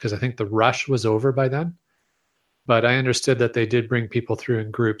probably helped because I think the rush was over by then. But I understood that they did bring people through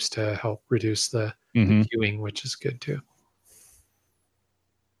in groups to help reduce the queuing, which is good too.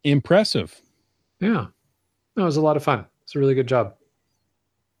 Impressive. Yeah. No, it was a lot of fun. It's a really good job.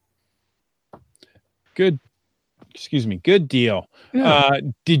 Good. Excuse me. Good deal. Yeah.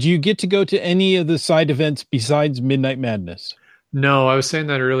 Did you get to go to any of the side events besides Midnight Madness? No, I was saying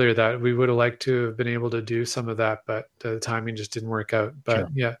that earlier that we would have liked to have been able to do some of that, but the timing just didn't work out. But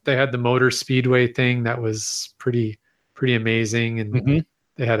yeah, they had the motor speedway thing that was pretty amazing, and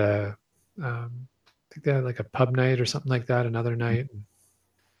they had I think they had like a pub night or something like that another night.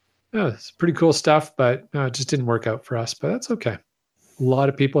 Yeah, it's pretty cool stuff, but it just didn't work out for us. But that's okay. A lot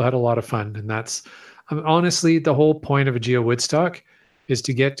of people had a lot of fun, and that's honestly the whole point of a GeoWoodstock is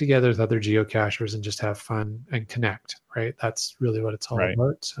to get together with other geocachers and just have fun and connect, right? That's really what it's all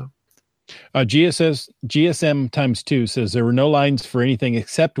about. So GSM ×2 says there were no lines for anything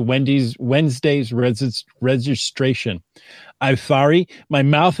except Wednesday's registration. I'm sorry, my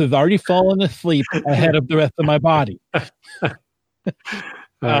mouth has already fallen asleep ahead of the rest of my body.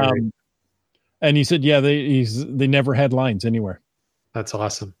 And he said, yeah, they never had lines anywhere. That's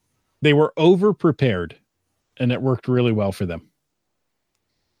awesome. They were over prepared, and it worked really well for them.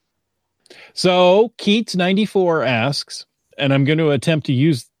 So Keats 94 asks, and I'm going to attempt to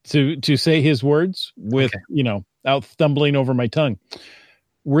use to say his words with, out stumbling over my tongue.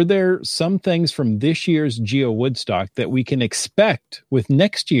 Were there some things from this year's GeoWoodstock that we can expect with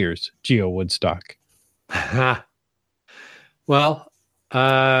next year's GeoWoodstock? Well,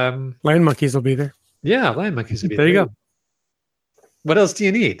 land monkeys will be there. Yeah, land monkeys will be there. There you go. What else do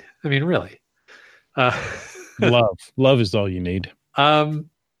you need? I mean, really. Love is all you need.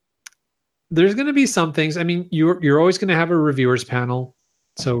 There's going to be some things. I mean, you're always going to have a reviewers panel,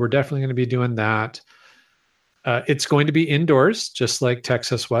 so we're definitely going to be doing that. It's going to be indoors, just like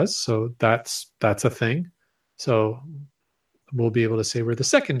Texas was, so that's a thing. So we'll be able to say we're the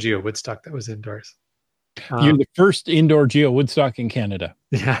second GeoWoodstock that was indoors. You're the first indoor GeoWoodstock in Canada.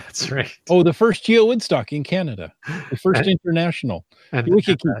 Yeah, that's right. Oh, the first GeoWoodstock in Canada, the first international. And we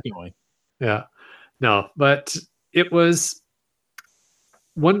could keep going. Yeah, no, but it was.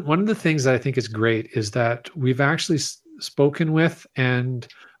 One of the things that I think is great is that we've actually spoken with and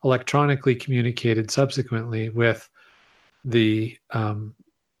electronically communicated subsequently with the some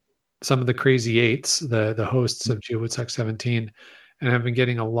of the crazy eights, the hosts of GeoWoodstock 17, and have been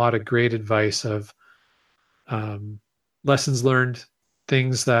getting a lot of great advice of lessons learned,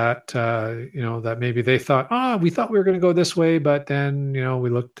 things that that maybe they thought, we thought we were going to go this way, but then we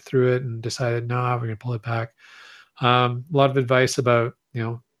looked through it and decided, no, we're going to pull it back. A lot of advice about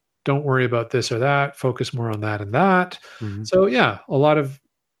don't worry about this or that, focus more on that and that. Mm-hmm. So yeah,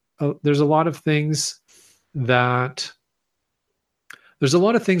 there's a lot of things that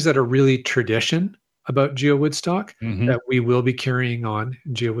are really tradition about GeoWoodstock that we will be carrying on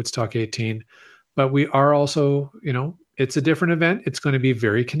in GeoWoodstock 18. But we are also, it's a different event. It's going to be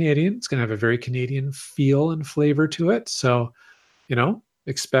very Canadian. It's going to have a very Canadian feel and flavor to it. So,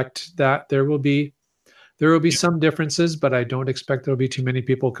 expect that there will be some differences, but I don't expect there'll be too many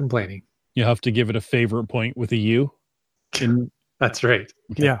people complaining. You have to give it a favorite point with a U. That's right.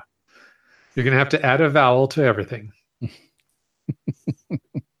 Okay. Yeah. You're going to have to add a vowel to everything.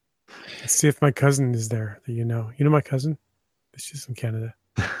 Let's see if my cousin is there. You know my cousin? She's from Canada.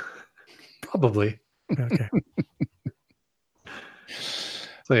 Probably. Okay.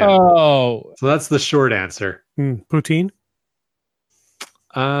 So, yeah. Oh. So that's the short answer. Poutine?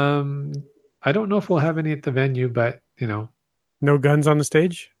 I don't know if we'll have any at the venue, but no guns on the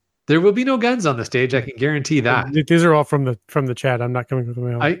stage. There will be no guns on the stage. I can guarantee that. These are all from the chat. I'm not coming with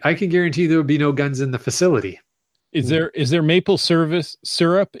my own. I can guarantee there will be no guns in the facility. Is there maple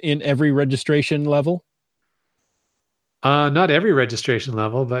syrup in every registration level? Not every registration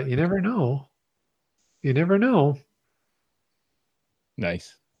level, but you never know. You never know.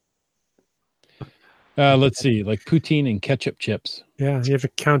 Nice. Let's see, like poutine and ketchup chips. Yeah, you have to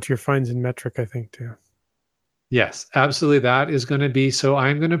count your fines in metric, I think, too. Yes, absolutely. That is going to be, so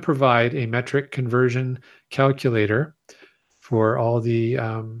I'm going to provide a metric conversion calculator for all the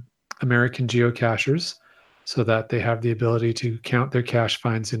American geocachers so that they have the ability to count their cache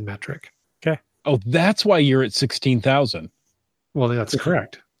finds in metric. Okay. Oh, that's why you're at 16,000 Well, that's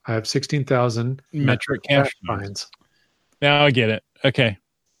correct. I have 16,000 metric cache cache finds. finds. Now I get it. Okay.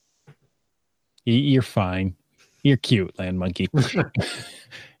 You're fine. You're cute, Land Monkey.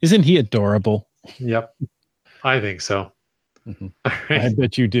 Isn't he adorable? Yep. I think so. Mm-hmm. All right. I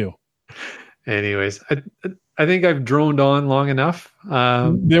bet you do. Anyways, I think I've droned on long enough.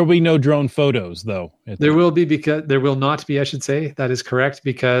 There will be no drone photos, though. There will be, because there will not be, I should say. That is correct,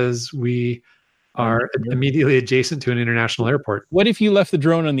 because we are immediately adjacent to an international airport. What if you left the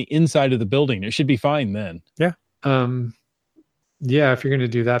drone on the inside of the building? It should be fine then. Yeah. Yeah, if you're going to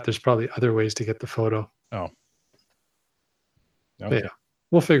do that, there's probably other ways to get the photo. Oh. But Okay. yeah,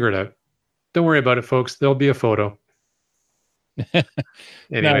 we'll figure it out. Don't worry about it, folks. There'll be a photo. Anyway.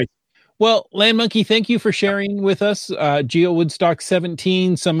 Nice. Well, Land Monkey, thank you for sharing with us GeoWoodstock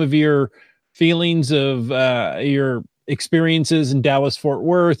 17, some of your feelings of your experiences in Dallas, Fort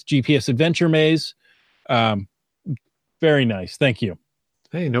Worth, GPS Adventure Maze. Very nice. Thank you.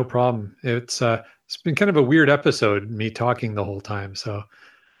 Hey, no problem. It's been kind of a weird episode, me talking the whole time. So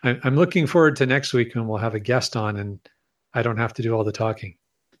I'm looking forward to next week when we'll have a guest on and I don't have to do all the talking.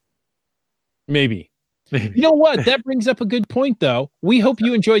 Maybe. You know what? That brings up a good point, though. We hope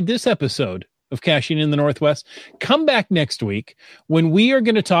you enjoyed this episode of Caching in the Northwest. Come back next week when we are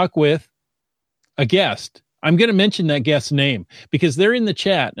going to talk with a guest. I'm going to mention that guest's name because they're in the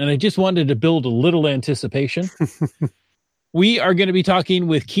chat, and I just wanted to build a little anticipation. We are going to be talking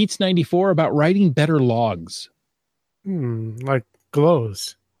with Keats94 about writing better logs. Like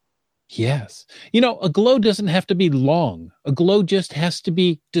glows. Yes. You know, a glow doesn't have to be long. A glow just has to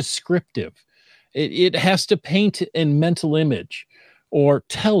be descriptive. It has to paint a mental image or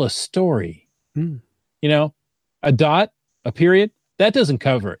tell a story. You know, a dot, a period, that doesn't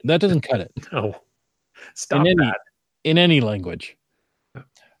cover it. That doesn't cut it. No. Stop that. In any language.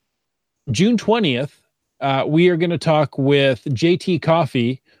 June 20th, we are going to talk with JT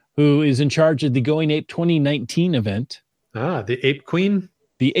Coffee, who is in charge of the Going Ape 2019 event. The Ape Queen?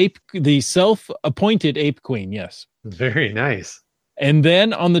 The self-appointed Ape Queen, yes. Very nice. And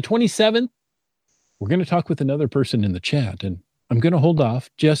then on the 27th, we're going to talk with another person in the chat, and I'm going to hold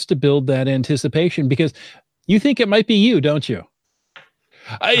off just to build that anticipation because you think it might be you, don't you?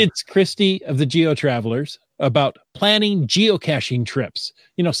 It's Christy of the Geo Travelers about planning geocaching trips.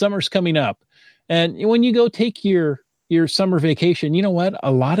 You know, summer's coming up, and when you go take your summer vacation, you know what? A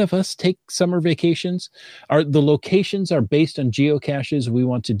lot of us take summer vacations. The locations are based on geocaches we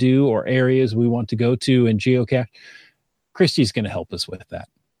want to do or areas we want to go to and geocache. Christy's going to help us with that.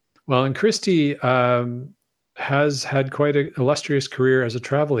 Well, and Christy has had quite an illustrious career as a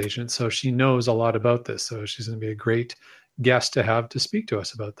travel agent, so she knows a lot about this. So she's going to be a great guest to have to speak to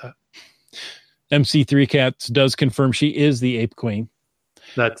us about that. MC3 Cats does confirm she is the Ape Queen.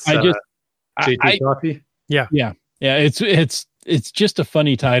 That's JT Coffee. Yeah. It's just a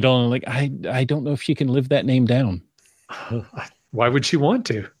funny title, and like I don't know if she can live that name down. Why would she want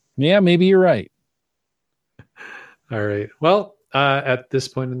to? Yeah, maybe you're right. All right. Well, at this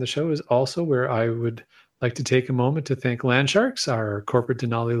point in the show is also where I would like to take a moment to thank Landsharks, our corporate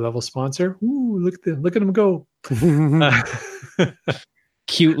Denali level sponsor. Ooh, look at them go.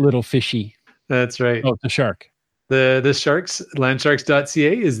 Cute little fishy. That's right. Oh, the shark. The sharks,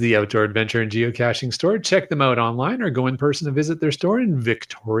 landsharks.ca is the outdoor adventure and geocaching store. Check them out online or go in person to visit their store in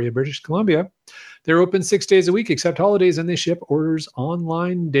Victoria, British Columbia. They're open 6 days a week except holidays, and they ship orders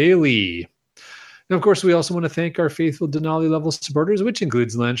online daily. And of course, we also want to thank our faithful Denali level supporters, which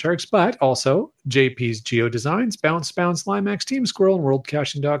includes Landsharks, but also JP's Geo Designs, Bounce, Limax, Team Squirrel, and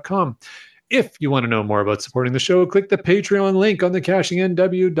WorldCaching.com. If you want to know more about supporting the show, click the Patreon link on the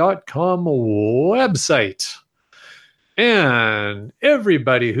CachingNW.com website. And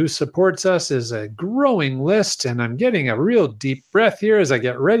everybody who supports us is a growing list, and I'm getting a real deep breath here as I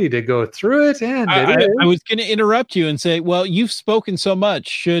get ready to go through it. And I was going to interrupt you and say, well, you've spoken so much.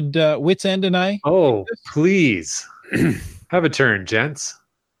 Should Wits End and I? Oh, please. Have a turn, gents.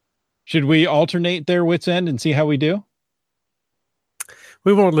 Should we alternate their Wits End and see how we do?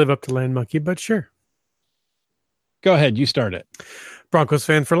 We won't live up to Land Monkey, but sure. Go ahead. You start it. Broncos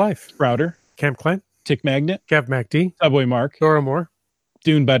fan for life. Router. Camp Clan. Tick Magnet. Gav MacD. Subway Mark. Dora Moore.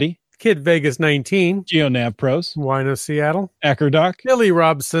 Dune Buddy. Kid Vegas 19. GeoNav Pros. Wino Seattle. Ackerdoc. Billy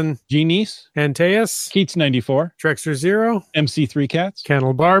Robson. Genies. Antaeus. Keats 94. Trexter Zero. MC3 Cats.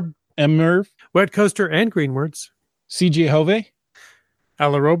 Kennel Barb. M Merv. Wet Coaster and Greenwords. CJ Hove.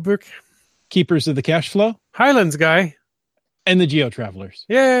 Alarobic. Keepers of the Cash Flow, Highlands guy. and the Geo Travelers.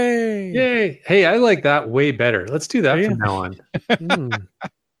 Yay! Yay. Hey, I like that way better. Let's do that from now on.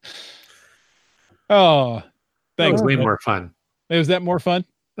 Oh, That thanks. was way man. more fun. Was that more fun?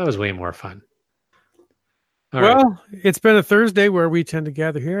 That was way more fun. All right. Well, it's been a Thursday where we tend to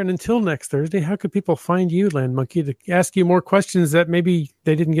gather here. And until next Thursday, how could people find you, Land Monkey, to ask you more questions that maybe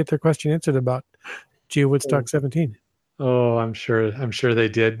they didn't get their question answered about GeoWoodstock 17? Oh, I'm sure they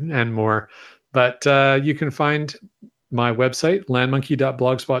did and more. But you can find my website,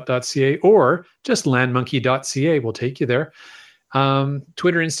 landmonkey.blogspot.ca, or just landmonkey.ca will take you there.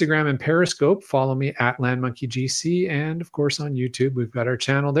 Twitter, Instagram, and Periscope. Follow me at LandMonkeyGC. And of course, on YouTube, we've got our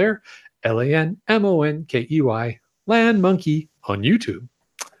channel there, LANMONKEY, Land Monkey on YouTube.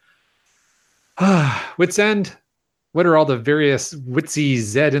 Wits End. What are all the various Witsy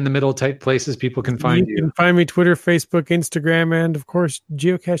Z in the middle type places people can find you? You can find me Twitter, Facebook, Instagram, and of course,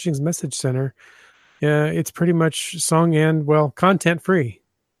 Geocaching's Message Center. It's pretty much song and, well, content free.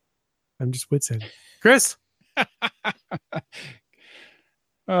 I'm just Wits End. Chris?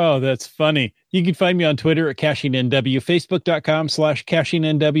 Oh, that's funny. You can find me on Twitter at CachingNW,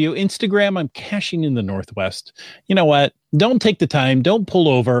 Facebook.com/CachingNW, Instagram, I'm Caching in the Northwest. You know what? Don't take the time. Don't pull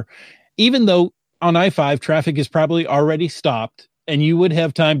over. Even though on I-5, traffic is probably already stopped, and you would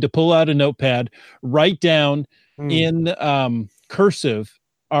have time to pull out a notepad, write down in cursive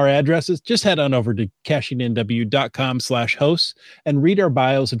our addresses. Just head on over to CachingNW.com/hosts and read our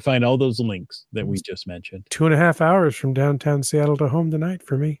bios and find all those links that we just mentioned. 2.5 hours from downtown Seattle to home tonight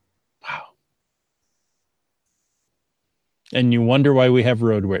for me. Wow. And you wonder why we have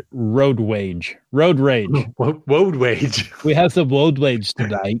road rage. Road wage. We have some road rage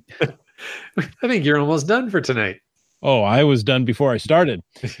tonight. I think you're almost done for tonight. Oh, I was done before I started.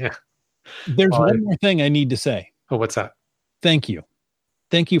 Yeah. There's one more thing I need to say. Oh, what's that? Thank you.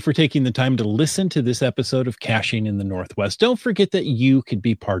 Thank you for taking the time to listen to this episode of Caching in the Northwest. Don't forget that you could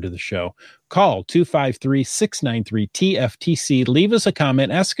be part of the show. Call 253-693-TFTC. Leave us a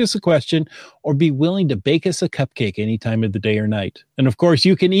comment, ask us a question, or be willing to bake us a cupcake any time of the day or night. And of course,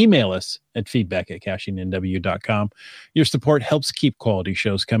 you can email us at feedback@CachingNW.com. Your support helps keep quality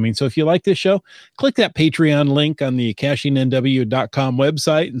shows coming. So if you like this show, click that Patreon link on the CachingNW.com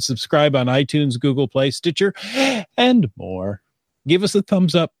website and subscribe on iTunes, Google Play, Stitcher, and more. Give us a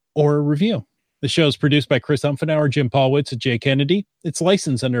thumbs up or a review. The show is produced by Chris Umfenauer, Jim Paulwitz, and Jay Kennedy. It's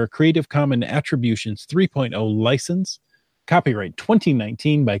licensed under a Creative Commons Attributions 3.0 license. Copyright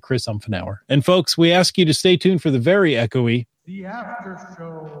 2019 by Chris Umfenauer. And folks, we ask you to stay tuned for the very echoey, The After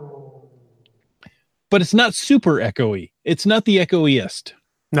Show. but it's not super echoey. It's not the echoiest.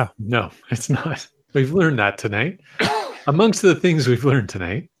 No, it's not. We've learned that tonight. Amongst the things we've learned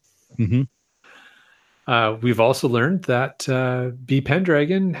tonight, we've also learned that B.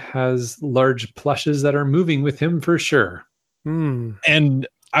 Pendragon has large plushes that are moving with him for sure. And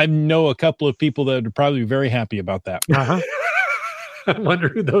I know a couple of people that are probably very happy about that. I wonder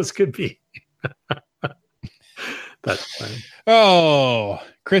who those could be. That's fine. Oh,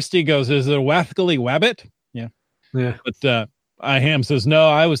 Christy goes, is it a Wathgally Wabbit? Yeah. But Iham says, no,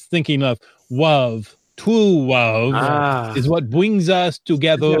 I was thinking of WOV. True love is what brings us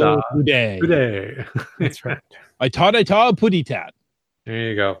together today. That's right. I taught putty tat. There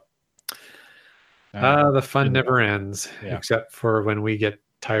you go. The fun never ends, except for when we get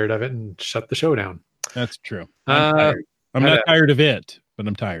tired of it and shut the show down. That's true. I'm not tired of it, but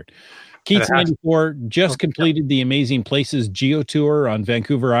I'm tired. Keats94 just completed the Amazing Places Geo Tour on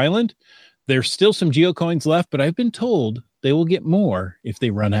Vancouver Island. There's still some Geo coins left, but I've been told they will get more if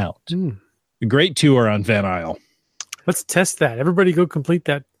they run out. A great tour on Van Isle. Let's test that. Everybody go complete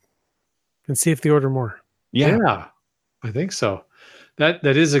that and see if they order more. Yeah, I think so. That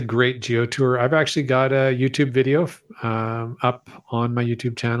is a great Geo tour. I've actually got a YouTube video up on my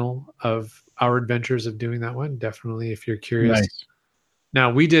YouTube channel of our adventures of doing that one. Definitely, if you're curious. Nice. Now,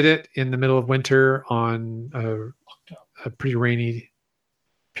 we did it in the middle of winter on a pretty rainy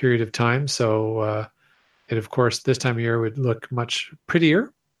period of time. So it, of course, this time of year would look much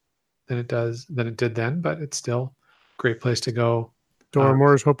prettier than it did then, but it's still a great place to go. Dora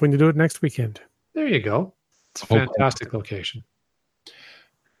Moore is hoping to do it next weekend. There you go. It's a fantastic location.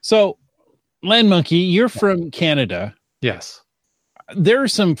 So, Land Monkey, you're from Canada. Yes. There are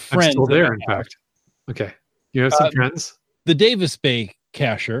some friends. I'm still there, in fact. Okay. You have some friends? The Davis Bay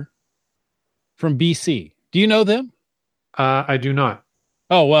cacher from BC. Do you know them? I do not.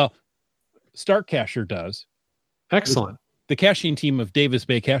 Oh, well, Stark Cacher does. Excellent. The caching team of Davis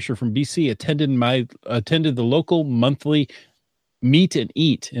Bay Cacher from BC attended the local monthly meet and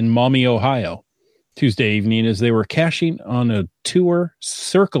eat in Maumee, Ohio Tuesday evening as they were caching on a tour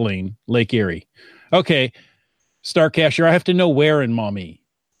circling Lake Erie. Okay, Star Cacher, I have to know where in Maumee.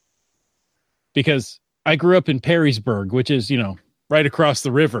 Because I grew up in Perrysburg, which is, right across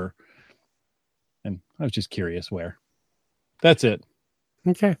the river. And I was just curious where. That's it.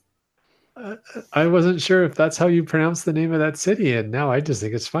 Okay. I wasn't sure if that's how you pronounce the name of that city, and now I just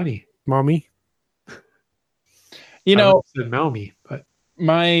think it's funny. Mommy. I would've said Maumee, but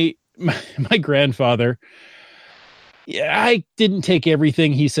my grandfather, I didn't take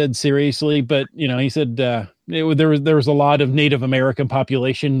everything he said seriously, but he said there was a lot of Native American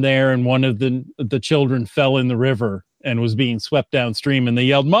population there, and one of the children fell in the river and was being swept downstream, and they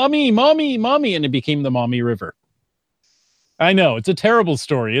yelled, "Mommy, mommy, mommy," and it became the Maumee River. I know, it's a terrible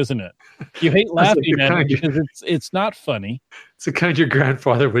story, isn't it? You hate laughing at it because it's not funny. It's the kind your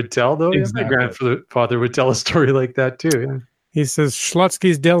grandfather would tell, though. Exactly. Yeah, my grandfather would tell a story like that too. Yeah. He says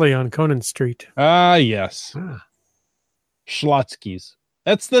Schlotsky's Deli on Conan Street. Ah, yes. Schlotsky's.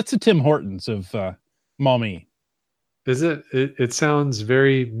 That's a Tim Hortons of Maumee. Is it? It sounds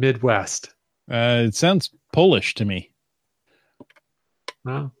very Midwest. It sounds Polish to me.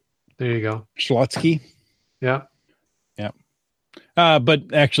 Well, there you go. Schlotsky. Yeah.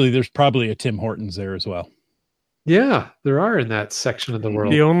 But actually, there's probably a Tim Hortons there as well. Yeah, there are in that section of the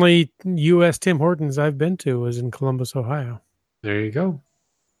world. The only U.S. Tim Hortons I've been to was in Columbus, Ohio. There you go.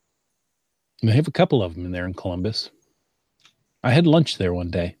 They have a couple of them in there in Columbus. I had lunch there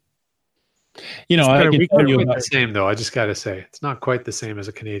one day. I can tell you about the same though. I just got to say, it's not quite the same as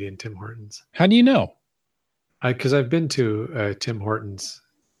a Canadian Tim Hortons. How do you know? Because I've been to Tim Hortons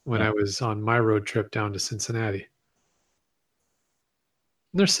when I was on my road trip down to Cincinnati.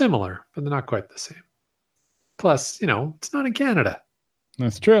 They're similar, but they're not quite the same. Plus, it's not in Canada.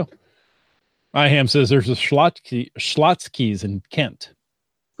 That's true. Iham says there's a Schlotsky's in Kent.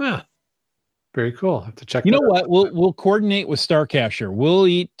 Yeah. Very cool. I have to check. You know what? We'll coordinate with Starcacher. We'll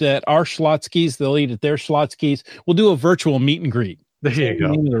eat at our Schlotsky's. They'll eat at their Schlotsky's. We'll do a virtual meet and greet. There you go.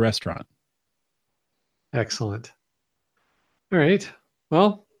 Name of the restaurant. Excellent. All right.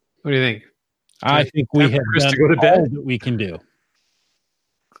 Well, what do you think? I think we have done go to bed? all that we can do.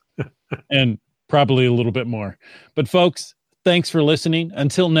 And probably a little bit more. But folks, thanks for listening.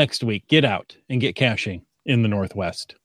 Until next week, get out and get caching in the Northwest.